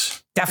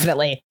Ghosts.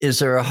 Definitely. Is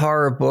there a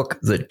horror book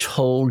that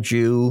told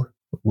you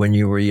when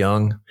you were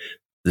young,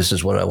 this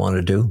is what I want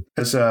to do?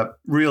 As a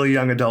really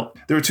young adult,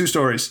 there were 2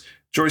 stories.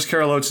 Joyce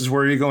Carol Oates'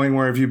 Where Are You Going,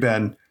 Where Have You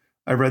Been?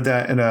 I read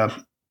that in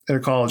a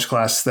college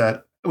class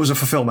that was a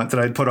fulfillment that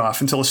I'd put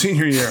off until a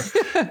senior year.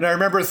 And I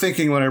remember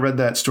thinking when I read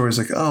that story, I was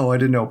like, oh, I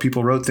didn't know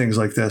people wrote things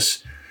like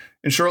this.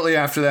 And shortly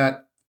after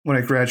that, when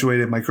I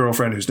graduated, my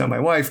girlfriend, who's now my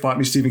wife, bought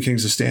me Stephen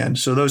King's The Stand.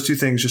 So those 2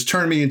 things just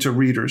turned me into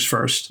readers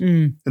first,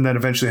 and then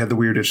eventually had the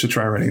weird itch to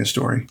try writing a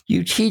story.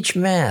 You teach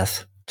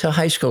math to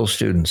high school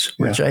students,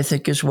 which I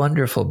think is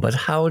wonderful. But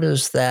how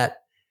is that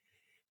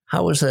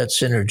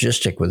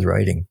synergistic with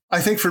writing?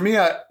 I think for me,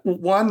 I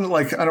don't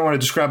want to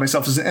describe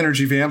myself as an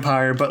energy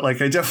vampire, but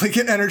I definitely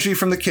get energy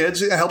from the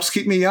kids. It helps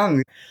keep me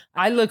young.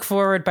 I look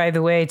forward, by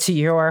the way, to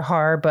your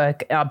horror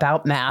book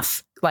about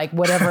math.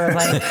 Whatever,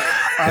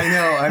 I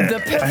know. The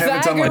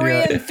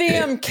Pythagorean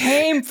theorem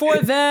came for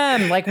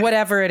them.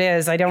 Whatever it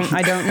is, I don't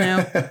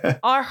know.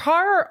 Are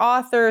horror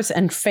authors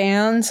and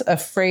fans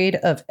afraid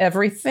of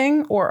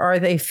everything, or are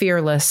they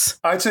fearless?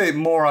 I'd say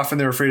more often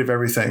they're afraid of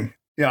everything.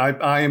 Yeah,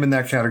 I am in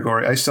that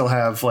category. I still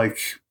have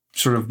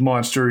sort of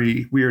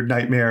monstery, weird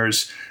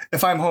nightmares.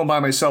 If I'm home by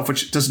myself,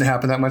 which doesn't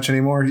happen that much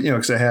anymore,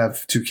 because I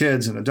have 2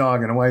 kids and a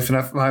dog and a wife. And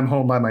if I'm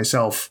home by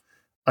myself,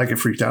 I get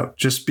freaked out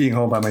just being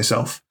home by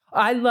myself.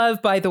 I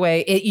love, by the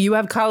way, you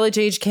have college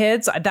age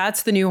kids.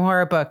 That's the new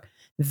horror book.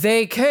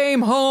 They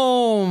came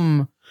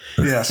home.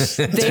 Yes.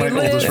 They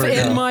live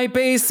in my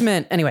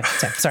basement. Anyway,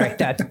 sorry,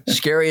 Dad.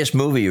 Scariest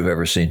movie you've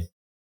ever seen?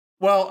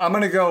 Well, I'm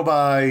going to go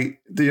by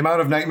the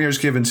amount of nightmares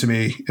given to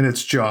me, and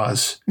it's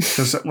Jaws.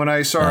 Because when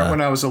I saw it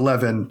when I was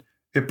 11,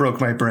 it broke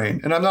my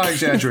brain. And I'm not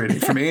exaggerating.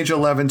 From age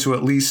 11 to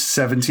at least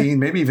 17,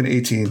 maybe even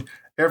 18,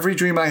 every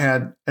dream I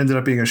had ended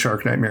up being a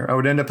shark nightmare. I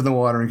would end up in the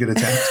water and get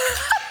attacked.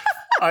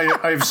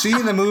 I've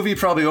seen the movie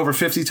probably over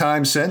 50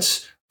 times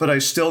since, but I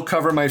still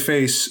cover my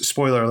face.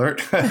 Spoiler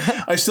alert.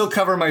 I still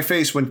cover my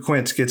face when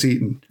Quint gets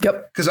eaten.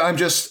 Yep. Because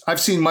I've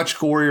seen much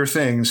gorier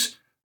things,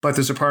 but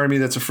there's a part of me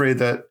that's afraid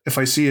that if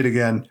I see it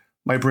again,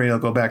 my brain will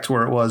go back to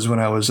where it was when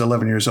I was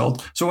 11 years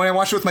old. So when I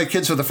watched it with my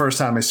kids for the first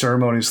time, I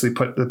ceremoniously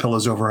put the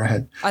pillows over our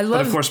head. But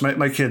of course,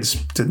 my kids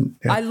didn't.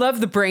 Yeah. I love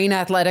the brain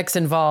athletics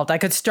involved. I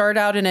could start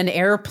out in an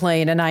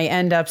airplane and I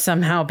end up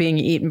somehow being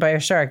eaten by a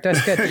shark.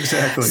 That's good.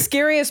 Exactly.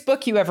 Scariest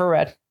book you ever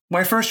read? When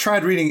I first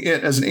tried reading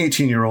it as an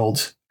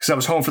 18-year-old, because I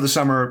was home for the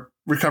summer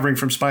recovering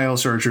from spinal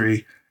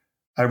surgery,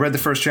 I read the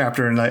first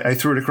chapter and I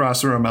threw it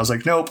across the room. I was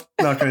like, nope,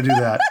 not going to do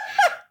that.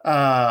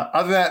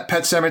 Other than that,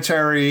 Pet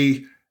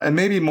Sematary, and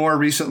maybe more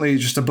recently,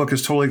 just a book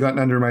has totally gotten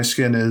under my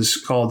skin, is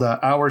called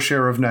Our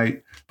Share of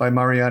Night by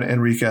Mariana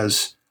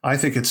Enriquez. I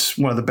think it's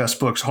one of the best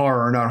books,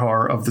 horror or not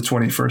horror, of the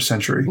 21st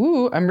century.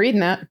 Ooh, I'm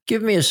reading that.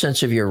 Give me a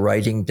sense of your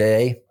writing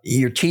day.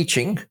 You're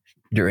teaching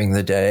during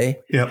the day.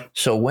 Yep.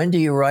 So when do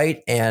you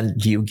write, and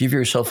do you give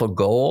yourself a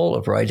goal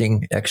of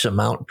writing X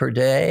amount per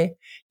day?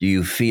 Do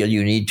you feel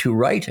you need to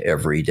write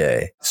every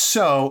day?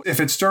 So if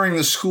it's during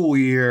the school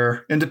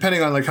year, and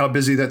depending on like how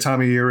busy that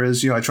time of year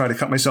is, I try to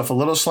cut myself a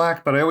little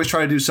slack, but I always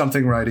try to do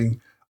something writing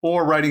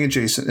or writing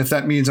adjacent. If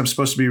that means I'm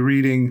supposed to be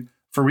reading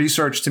for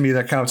research, to me,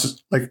 that counts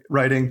as like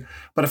writing.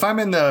 But if I'm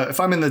in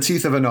the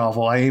teeth of a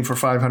novel, I aim for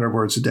 500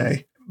 words a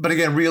day. But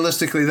again,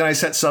 realistically, then I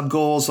set sub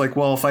goals like,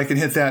 well, if I can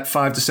hit that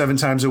 5 to 7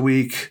 times a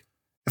week,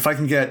 if I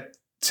can get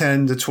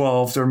 10 to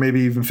 12 or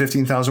maybe even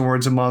 15,000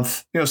 words a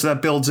month, so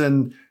that builds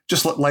in.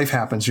 Just let life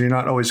happen. So you're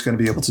not always going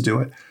to be able to do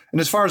it. And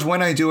as far as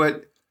when I do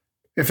it,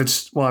 if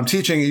it's while I'm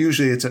teaching,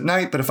 usually it's at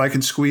night. But if I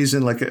can squeeze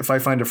in, like if I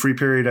find a free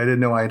period I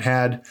didn't know I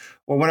had,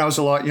 or when I was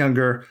a lot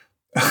younger,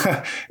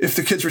 if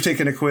the kids were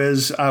taking a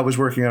quiz, I was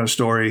working on a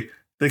story.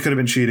 They could have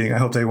been cheating. I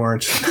hope they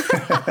weren't.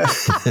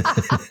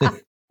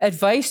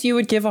 Advice you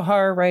would give a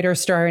horror writer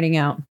starting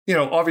out?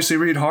 Obviously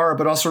read horror,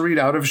 but also read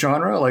out of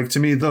genre. Like to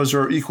me, those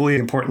are equally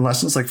important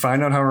lessons. Like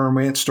find out how a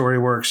romance story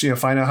works,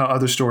 find out how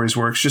other stories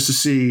works, just to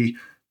see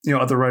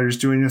other writers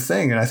doing your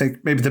thing. And I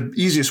think maybe the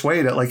easiest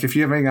way to, like, if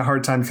you're having a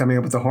hard time coming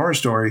up with a horror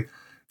story,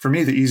 for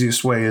me, the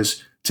easiest way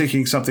is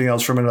taking something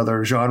else from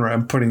another genre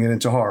and putting it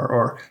into horror.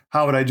 Or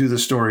how would I do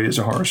this story as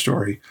a horror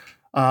story?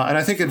 And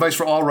I think advice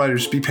for all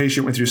writers, be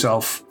patient with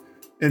yourself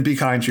and be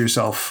kind to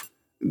yourself.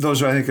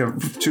 Those are, I think, are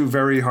two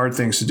very hard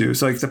things to do.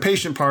 So like the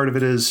patient part of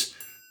it is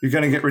you're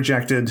going to get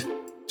rejected.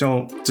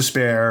 Don't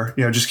despair,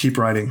 just keep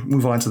writing,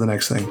 move on to the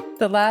next thing.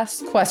 The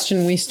last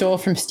question we stole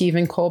from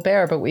Stephen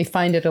Colbert, but we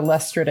find it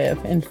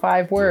illustrative. In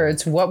 5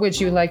 words, what would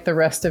you like the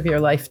rest of your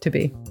life to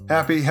be?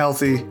 Happy,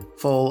 healthy,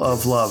 full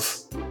of love.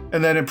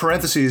 And then in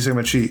parentheses, I'm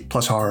a cheat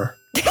plus horror.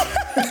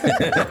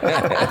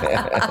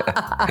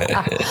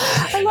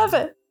 I love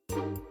it.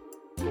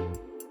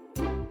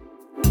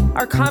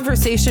 Our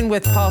conversation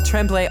with Paul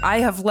Tremblay, I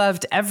have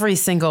loved every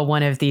single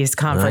one of these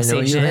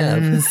conversations. I know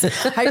you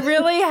have. I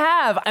really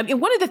have. I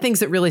mean, one of the things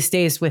that really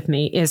stays with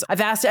me is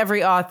I've asked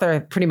every author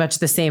pretty much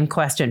the same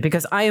question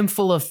because I am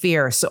full of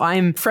fear. So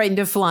I'm frightened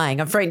of flying.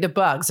 I'm frightened of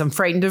bugs. I'm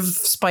frightened of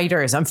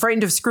spiders. I'm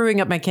frightened of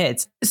screwing up my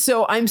kids.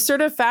 So I'm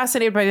sort of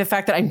fascinated by the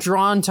fact that I'm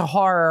drawn to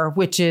horror,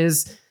 which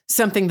is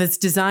something that's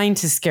designed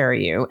to scare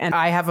you. And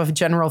I have a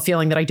general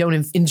feeling that I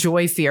don't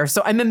enjoy fear.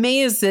 So I'm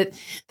amazed that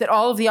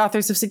all of the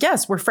authors have said,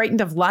 yes, we're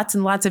frightened of lots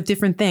and lots of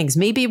different things.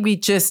 Maybe we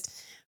just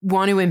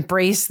want to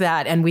embrace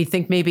that. And we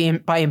think maybe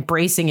by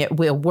embracing it,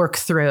 we'll work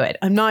through it.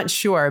 I'm not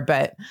sure,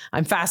 but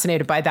I'm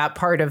fascinated by that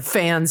part of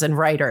fans and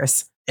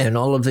writers. And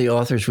all of the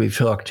authors we've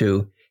talked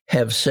to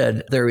have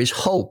said there is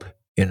hope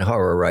in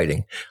horror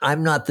writing.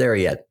 I'm not there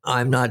yet.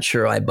 I'm not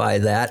sure I buy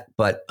that,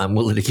 but I'm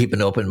willing to keep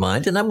an open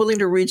mind and I'm willing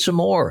to read some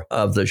more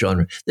of the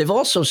genre. They've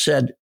also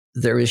said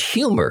there is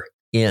humor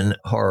in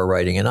horror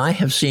writing, and I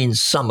have seen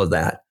some of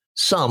that.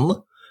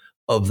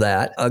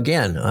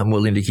 Again, I'm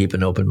willing to keep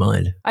an open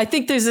mind. I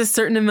think there's a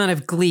certain amount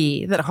of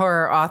glee that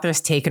horror authors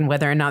take in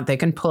whether or not they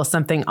can pull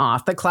something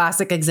off. The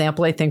classic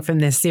example, I think, from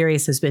this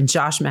series has been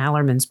Josh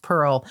Malerman's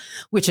Pearl,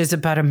 which is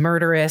about a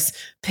murderous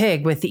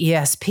pig with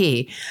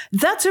ESP.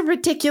 That's a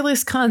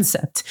ridiculous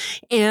concept.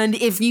 And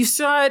if you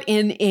saw it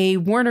in a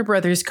Warner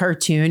Brothers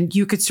cartoon,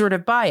 you could sort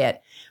of buy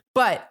it.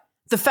 But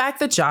the fact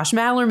that Josh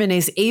Malerman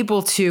is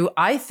able to,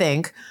 I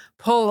think,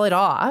 pull it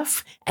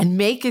off and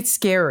make it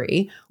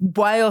scary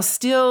while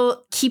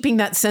still keeping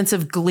that sense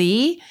of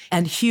glee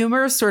and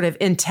humor sort of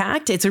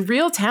intact. It's a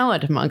real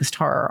talent amongst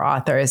horror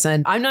authors.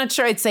 And I'm not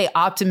sure I'd say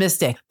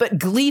optimistic, but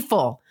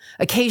gleeful,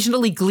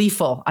 occasionally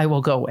gleeful, I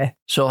will go with.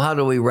 So how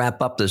do we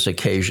wrap up this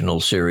occasional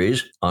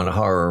series on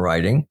horror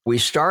writing? We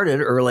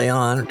started early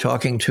on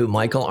talking to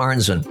Michael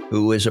Arnzen,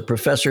 who is a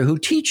professor who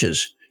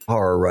teaches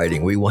horror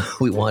writing. We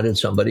wanted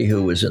somebody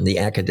who was in the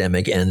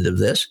academic end of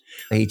this.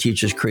 He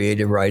teaches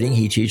creative writing.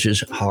 He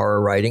teaches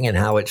horror writing and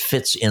how it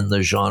fits in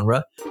the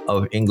genre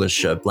of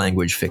English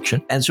language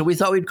fiction. And so we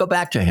thought we'd go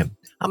back to him.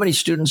 How many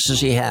students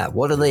does he have?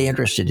 What are they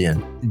interested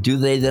in? Do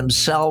they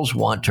themselves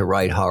want to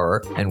write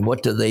horror? And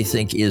what do they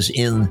think is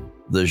in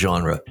the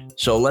genre?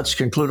 So let's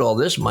conclude all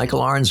this. Michael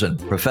Arnzen,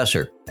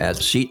 professor at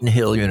Seton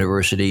Hill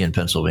University in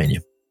Pennsylvania.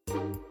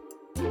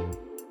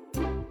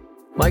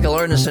 Michael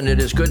Arnzen, it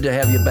is good to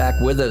have you back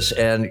with us,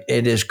 and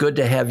it is good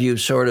to have you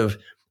sort of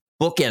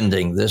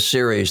bookending this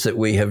series that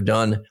we have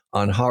done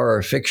on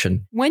horror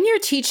fiction. When you're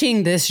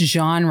teaching this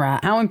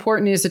genre, how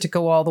important is it to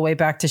go all the way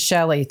back to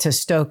Shelley, to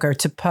Stoker,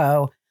 to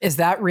Poe? Is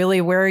that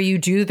really where you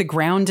do the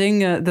grounding,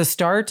 the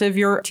start of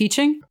your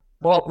teaching?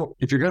 Well,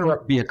 if you're going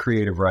to be a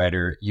creative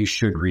writer, you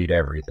should read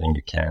everything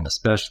you can,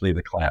 especially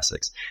the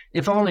classics,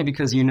 if only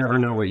because you never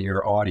know what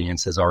your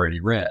audience has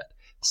already read.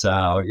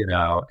 So,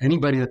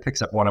 anybody that picks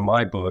up one of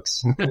my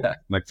books,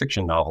 my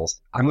fiction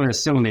novels, I'm going to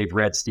assume they've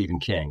read Stephen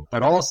King,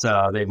 but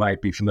also they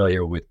might be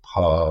familiar with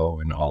Poe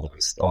and all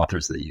those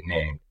authors that you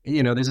named.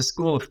 There's a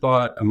school of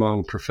thought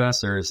among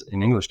professors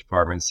in English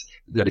departments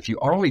that if you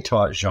only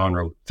taught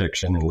genre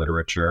fiction and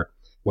literature,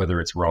 whether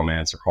it's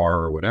romance or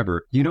horror or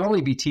whatever, you'd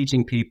only be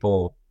teaching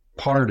people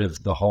part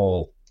of the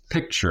whole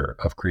picture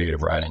of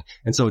creative writing.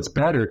 And so it's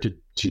better to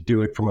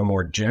do it from a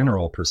more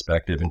general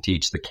perspective and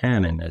teach the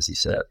canon, as he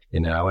said,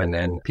 and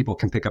then people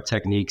can pick up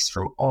techniques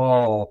from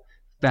all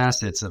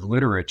facets of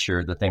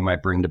literature that they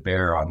might bring to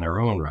bear on their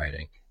own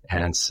writing.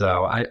 And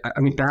so, I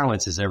mean,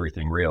 balance is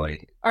everything,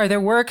 really. Are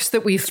there works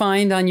that we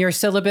find on your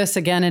syllabus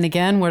again and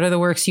again? What are the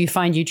works you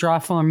find you draw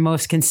from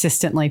most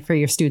consistently for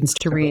your students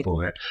to read?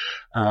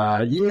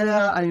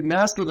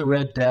 Mask of the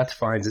Red Death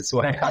finds its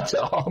way out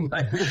to all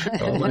my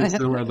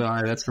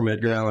That's from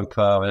Edgar Allan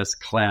Poe. That's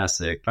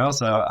classic.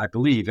 Also, I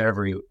believe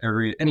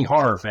any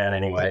horror fan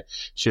anyway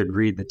should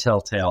read The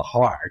Telltale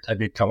Heart. I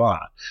mean, come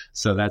on.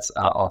 So that's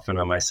often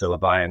on my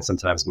syllabi, and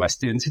sometimes my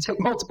students who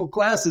take multiple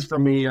classes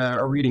from me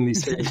are reading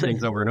these same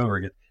things over and over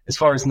again. As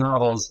far as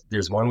novels,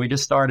 there's one we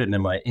just started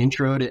in my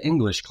intro to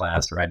English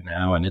class right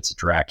now, and it's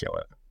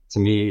Dracula. To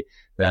me,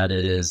 that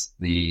is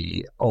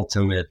the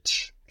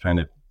ultimate kind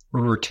of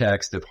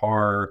text of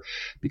horror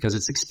because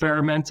it's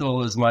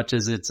experimental as much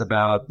as it's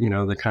about,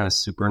 the kind of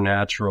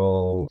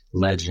supernatural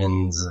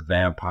legends of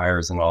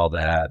vampires and all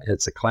that.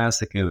 It's a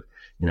classic of,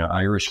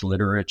 Irish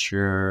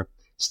literature.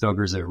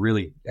 Stoker's a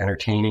really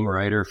entertaining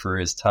writer for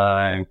his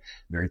time,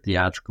 very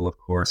theatrical, of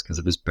course, because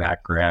of his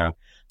background.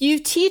 You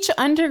teach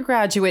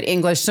undergraduate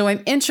English, so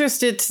I'm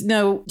interested to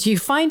know, do you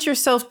find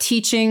yourself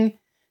teaching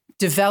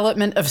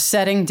development of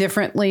setting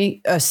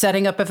differently,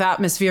 setting up of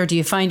atmosphere? Do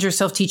you find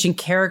yourself teaching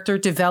character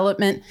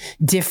development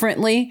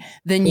differently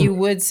than you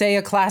would, say,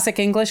 a classic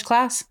English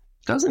class?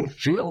 Doesn't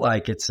feel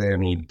like it's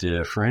any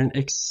different,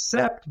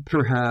 except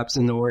perhaps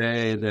in the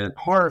way that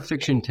horror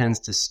fiction tends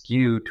to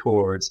skew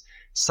towards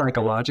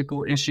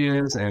psychological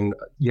issues, and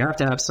you have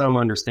to have some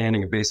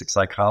understanding of basic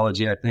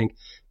psychology, I think,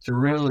 to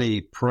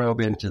really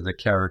probe into the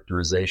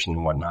characterization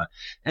and whatnot.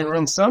 And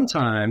then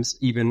sometimes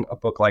even a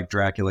book like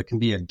Dracula can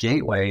be a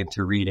gateway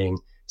into reading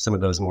some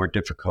of those more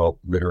difficult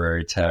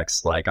literary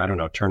texts, like,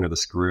 Turn of the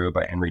Screw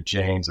by Henry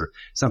James, or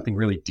something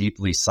really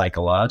deeply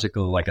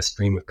psychological, like a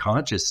stream of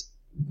conscious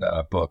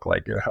book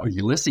like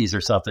Ulysses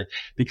or something.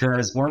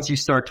 Because once you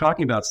start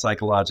talking about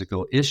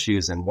psychological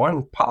issues in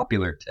one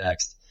popular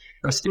text,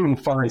 a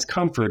student finds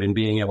comfort in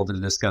being able to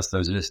discuss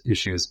those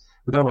issues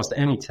with almost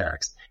any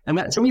text. And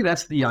that, to me,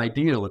 that's the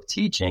ideal of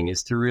teaching,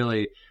 is to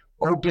really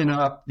open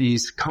up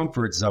these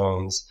comfort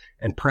zones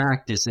and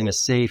practice in a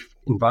safe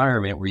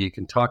environment where you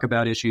can talk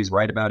about issues,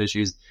 write about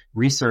issues,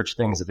 research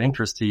things of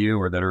interest to you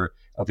or that are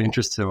of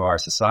interest to our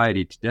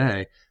society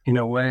today in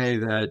a way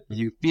that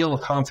you feel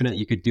confident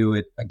you could do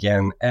it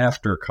again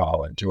after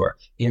college or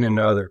in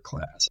another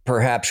class.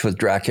 Perhaps with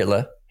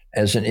Dracula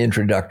as an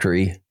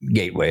introductory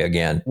gateway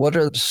again. What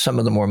are some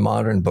of the more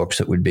modern books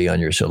that would be on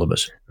your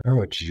syllabus?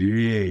 Oh,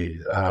 gee.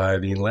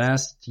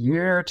 Last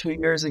year, 2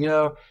 years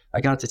ago,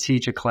 I got to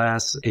teach a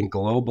class in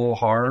global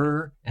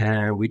horror,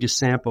 and we just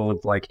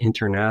sampled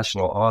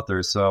international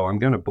authors. So I'm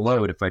going to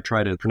bloat if I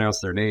try to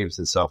pronounce their names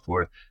and so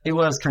forth. It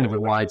was kind of a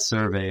wide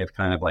survey of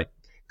kind of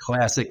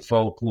classic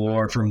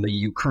folklore from the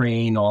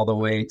Ukraine all the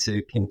way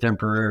to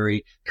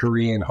contemporary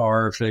Korean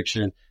horror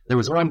fiction. There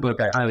was one book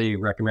I highly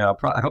recommend.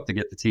 I hope to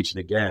get to teach it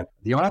again.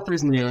 The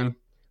author's name,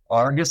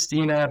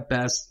 Augustina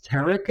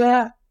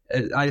Basterrica.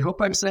 I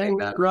hope I'm saying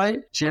that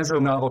right. She has a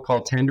novel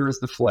called Tender as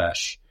the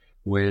Flesh,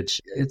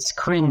 which it's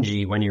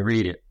cringy when you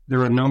read it. There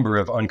are a number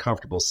of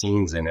uncomfortable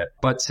scenes in it.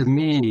 But to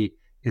me,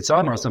 it's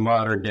almost a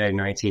modern day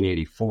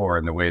 1984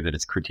 in the way that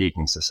it's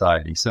critiquing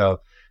society.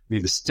 So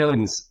the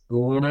students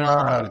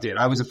loved it.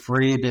 I was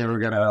afraid they were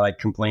going to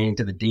complain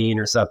to the dean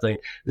or something.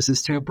 This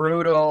is too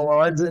brutal.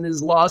 Arnzen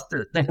has lost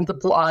it. And the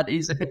plot.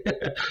 He's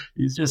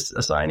just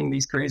assigning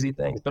these crazy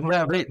things. But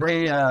no,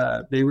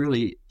 they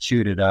really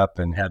chewed it up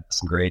and had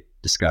some great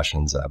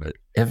discussions of it.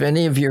 Have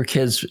any of your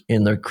kids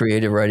in the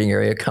creative writing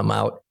area come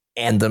out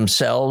and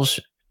themselves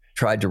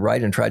tried to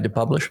write and tried to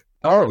publish?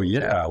 Oh,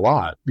 yeah, a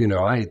lot.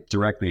 I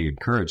directly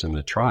encourage them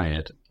to try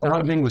it. A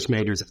lot of English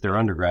majors, if they're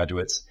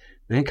undergraduates,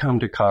 they come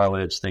to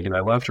college thinking,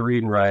 I love to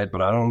read and write,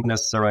 but I don't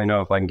necessarily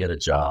know if I can get a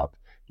job.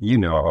 You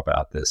know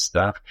about this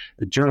stuff.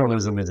 The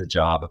journalism is a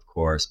job, of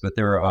course, but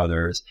there are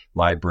others,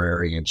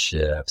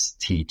 librarianships,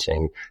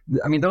 teaching.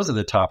 I mean, those are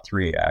the top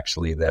three,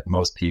 actually, that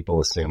most people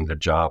assume that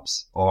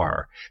jobs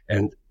are.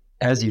 And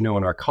as you know,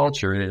 in our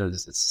culture,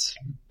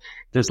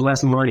 there's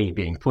less money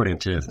being put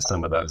into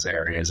some of those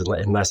areas,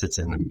 unless it's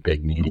in the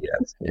big media.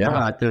 Yeah.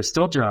 But there's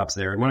still jobs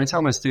there. And when I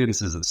tell my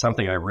students, is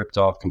something I ripped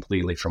off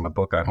completely from a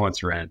book I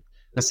once read.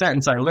 The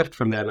sentence I lift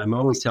from that, and I'm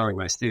always telling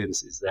my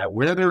students, is that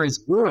where there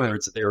is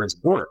words, there is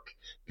work.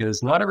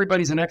 Because not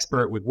everybody's an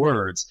expert with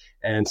words,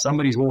 and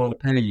somebody's willing to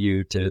pay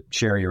you to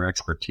share your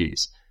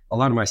expertise. A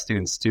lot of my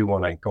students do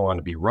want to go on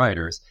to be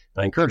writers,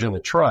 and I encourage them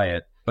to try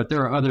it, but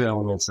there are other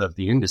elements of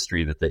the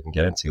industry that they can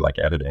get into, like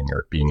editing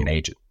or being an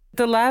agent.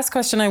 The last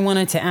question I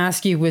wanted to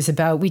ask you was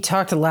we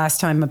talked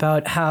last time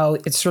about how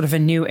it's sort of a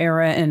new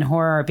era in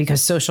horror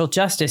because social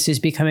justice is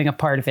becoming a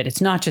part of it. It's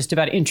not just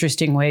about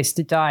interesting ways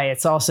to die.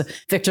 It's also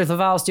Victor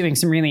LaValle's doing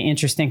some really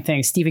interesting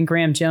things. Stephen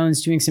Graham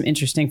Jones doing some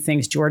interesting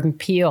things. Jordan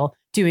Peele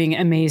doing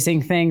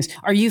amazing things.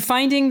 Are you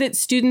finding that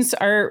students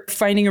are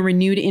finding a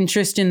renewed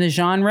interest in the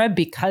genre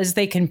because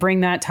they can bring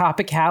that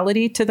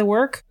topicality to the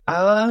work?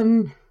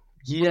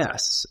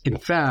 Yes. In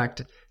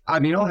fact,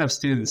 I'll have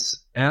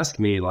students ask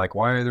me,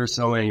 why are there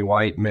so many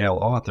white male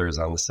authors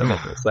on the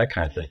syllabus, that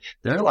kind of thing.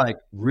 They're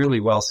really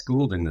well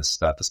schooled in this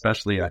stuff,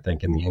 especially I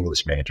think in the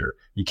English major.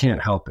 You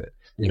can't help it.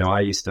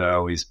 I used to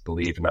always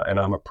believe, and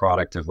I'm a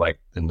product of the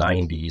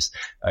 90s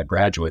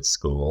graduate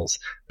schools.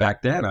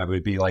 Back then, I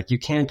would be you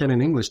can't get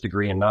an English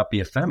degree and not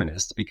be a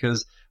feminist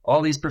because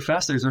all these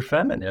professors are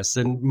feminists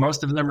and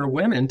most of them are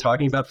women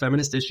talking about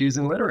feminist issues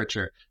in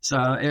literature.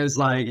 So it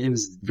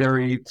was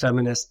very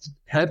feminist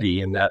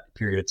heavy in that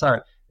period of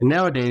time. And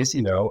nowadays,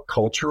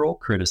 cultural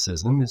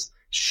criticism has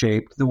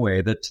shaped the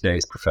way that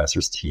today's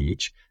professors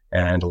teach.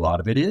 And a lot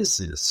of it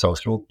is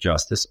social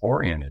justice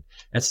oriented.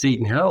 At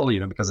Seton Hill,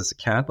 because it's a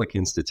Catholic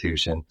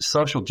institution,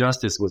 social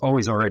justice was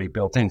always already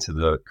built into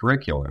the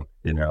curriculum.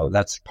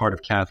 That's part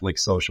of Catholic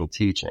social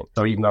teaching.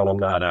 So even though I'm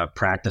not a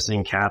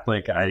practicing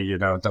Catholic, I,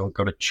 don't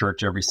go to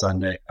church every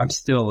Sunday, I'm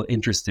still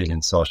interested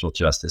in social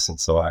justice. And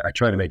so I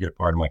try to make it a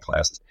part of my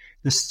classes.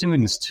 The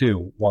students,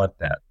 too, want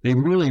that. They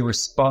really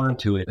respond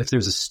to it. If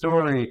there's a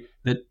story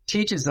that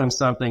teaches them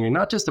something, and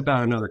not just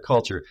about another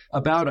culture,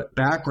 about a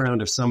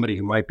background of somebody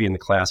who might be in the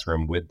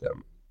classroom with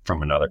them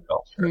from another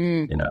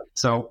culture,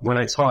 So when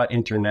I taught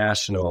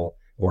international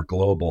or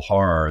global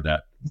horror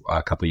that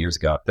a couple of years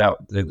ago,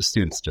 the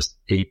students just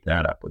ate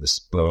that up with a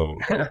spoon.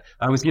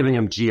 I was giving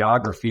them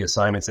geography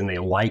assignments and they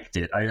liked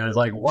it. I was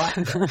like, what?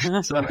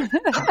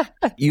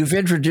 You've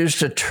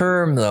introduced a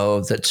term,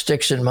 though, that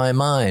sticks in my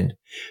mind.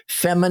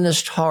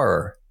 Feminist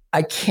horror.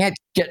 I can't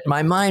get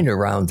my mind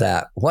around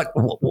that. What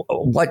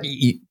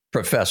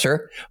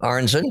Professor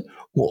Arnzen?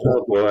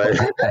 Oh, boy.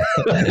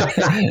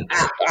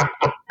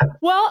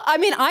 Well,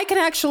 I can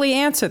actually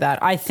answer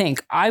that, I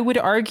think. I would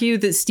argue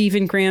that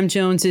Stephen Graham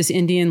Jones's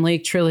Indian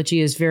Lake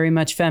trilogy is very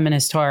much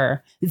feminist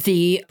horror.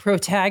 The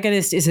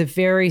protagonist is a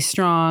very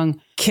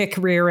strong kick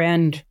rear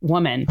end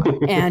woman,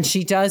 and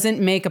she doesn't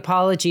make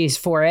apologies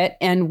for it.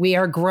 And we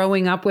are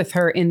growing up with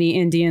her in the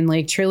Indian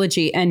Lake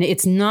trilogy. And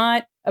it's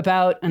not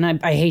about, and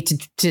I hate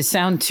to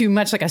sound too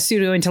much like a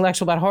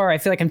pseudo-intellectual about horror. I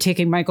feel like I'm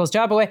taking Michael's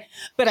job away,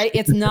 but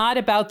it's not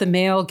about the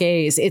male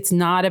gaze. It's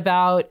not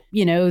about,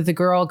 the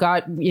girl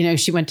got,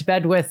 she went to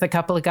bed with a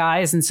couple of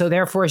guys and so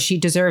therefore she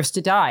deserves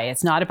to die.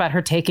 It's not about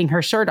her taking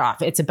her shirt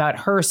off. It's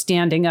about her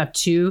standing up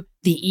to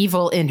the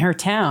evil in her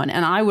town.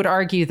 And I would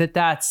argue that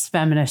that's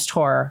feminist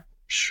horror.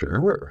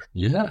 Sure.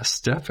 Yes,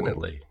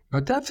 definitely. Oh,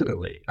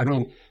 definitely.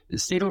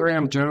 Stephen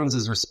Graham Jones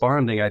is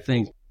responding, I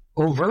think,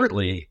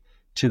 overtly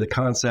to the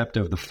concept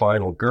of the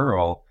final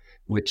girl,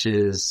 which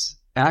is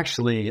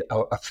actually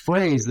a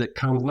phrase that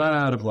comes not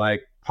out of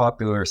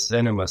popular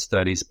cinema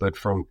studies, but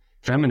from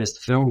feminist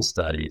film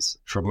studies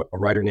from a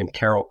writer named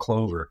Carol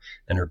Clover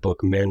in her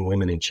book, Men,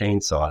 Women, and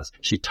Chainsaws.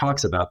 She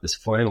talks about this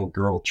final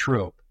girl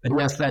trope. And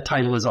yes, that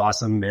title is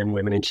awesome, Men,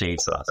 Women, and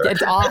Chainsaws.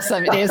 It's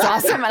awesome. It is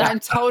awesome. And I'm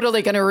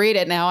totally going to read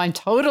it now. I'm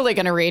totally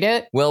going to read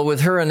it. Well,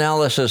 with her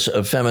analysis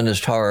of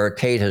feminist horror,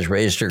 Kate has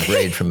raised her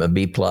grade from a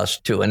B+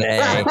 to an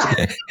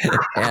A.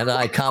 And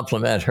I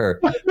compliment her.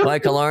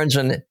 Michael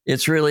Arnzen,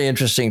 it's really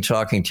interesting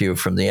talking to you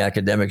from the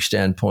academic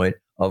standpoint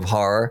of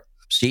horror.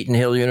 Seton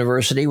Hill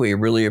University, we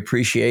really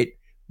appreciate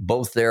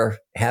both their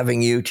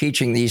having you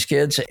teaching these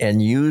kids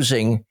and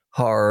using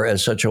horror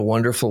as such a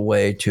wonderful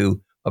way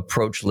to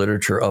approach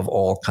literature of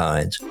all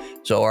kinds.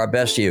 So our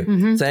best to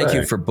you. Thank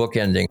you for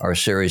bookending our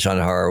series on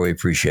horror. We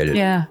appreciate it.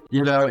 Yeah.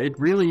 It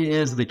really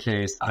is the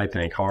case. I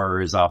think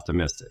horror is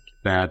optimistic,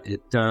 that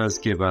it does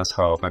give us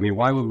hope. I mean,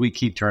 why would we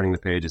keep turning the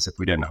pages if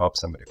we didn't hope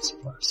somebody would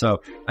survive?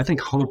 So I think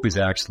hope is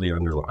actually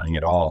underlying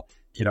it all.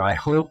 I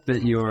hope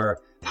that your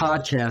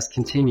podcast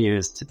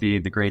continues to be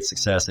the great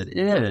success it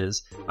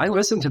is. I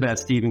listened to that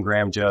Stephen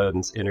Graham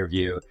Jones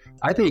interview.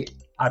 I think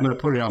I'm going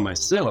to put it on my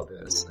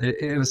syllabus.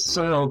 It was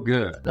so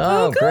good.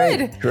 Oh,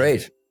 good.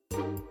 Great.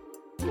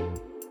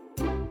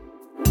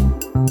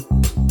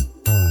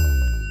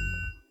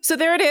 So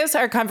there it is,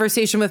 our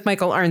conversation with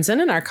Michael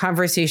Arnzen and our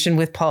conversation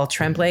with Paul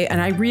Tremblay.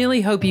 And I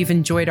really hope you've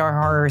enjoyed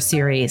our horror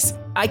series.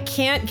 I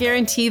can't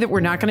guarantee that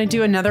we're not going to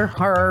do another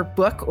horror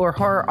book or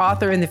horror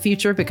author in the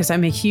future because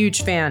I'm a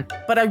huge fan.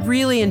 But I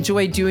really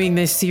enjoyed doing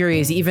this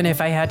series, even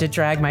if I had to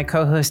drag my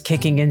co-host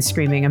kicking and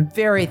screaming. I'm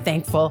very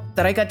thankful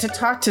that I got to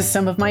talk to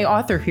some of my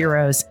author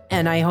heroes.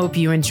 And I hope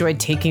you enjoyed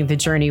taking the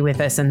journey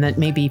with us and that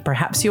maybe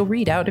perhaps you'll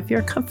read out of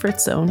your comfort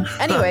zone.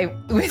 Anyway,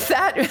 with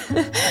that,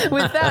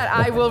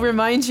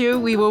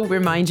 we will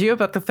remind you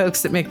about the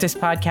folks that make this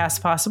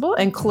podcast possible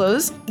and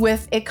close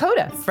with a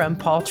coda from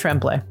Paul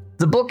Tremblay.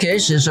 The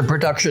Bookcase is a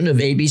production of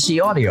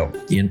ABC Audio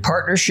in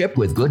partnership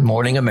with Good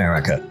Morning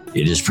America.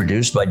 It is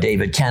produced by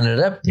David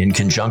Canada in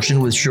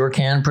conjunction with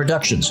SureCan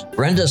Productions.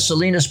 Brenda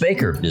Salinas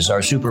Baker is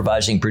our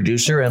supervising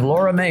producer, and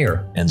Laura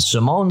Mayer and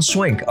Simone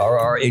Swink are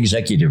our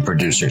executive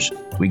producers.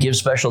 We give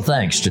special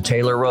thanks to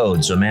Taylor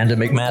Rhodes, Amanda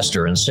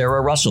McMaster, and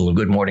Sarah Russell of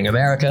Good Morning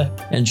America,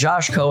 and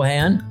Josh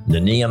Cohan,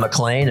 Nania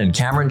McLean, and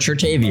Cameron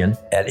Chertavian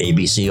at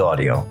ABC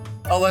Audio.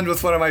 I'll end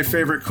with one of my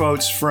favorite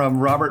quotes from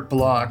Robert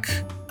Bloch,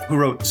 who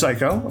wrote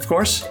Psycho, of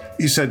course.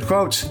 He said,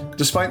 quote,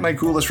 "Despite my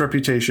ghoulish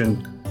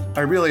reputation,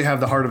 I really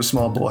have the heart of a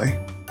small boy.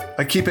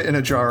 I keep it in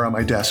a jar on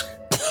my desk."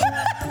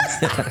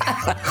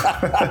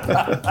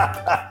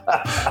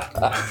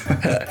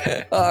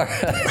 All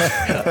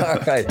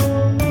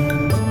right.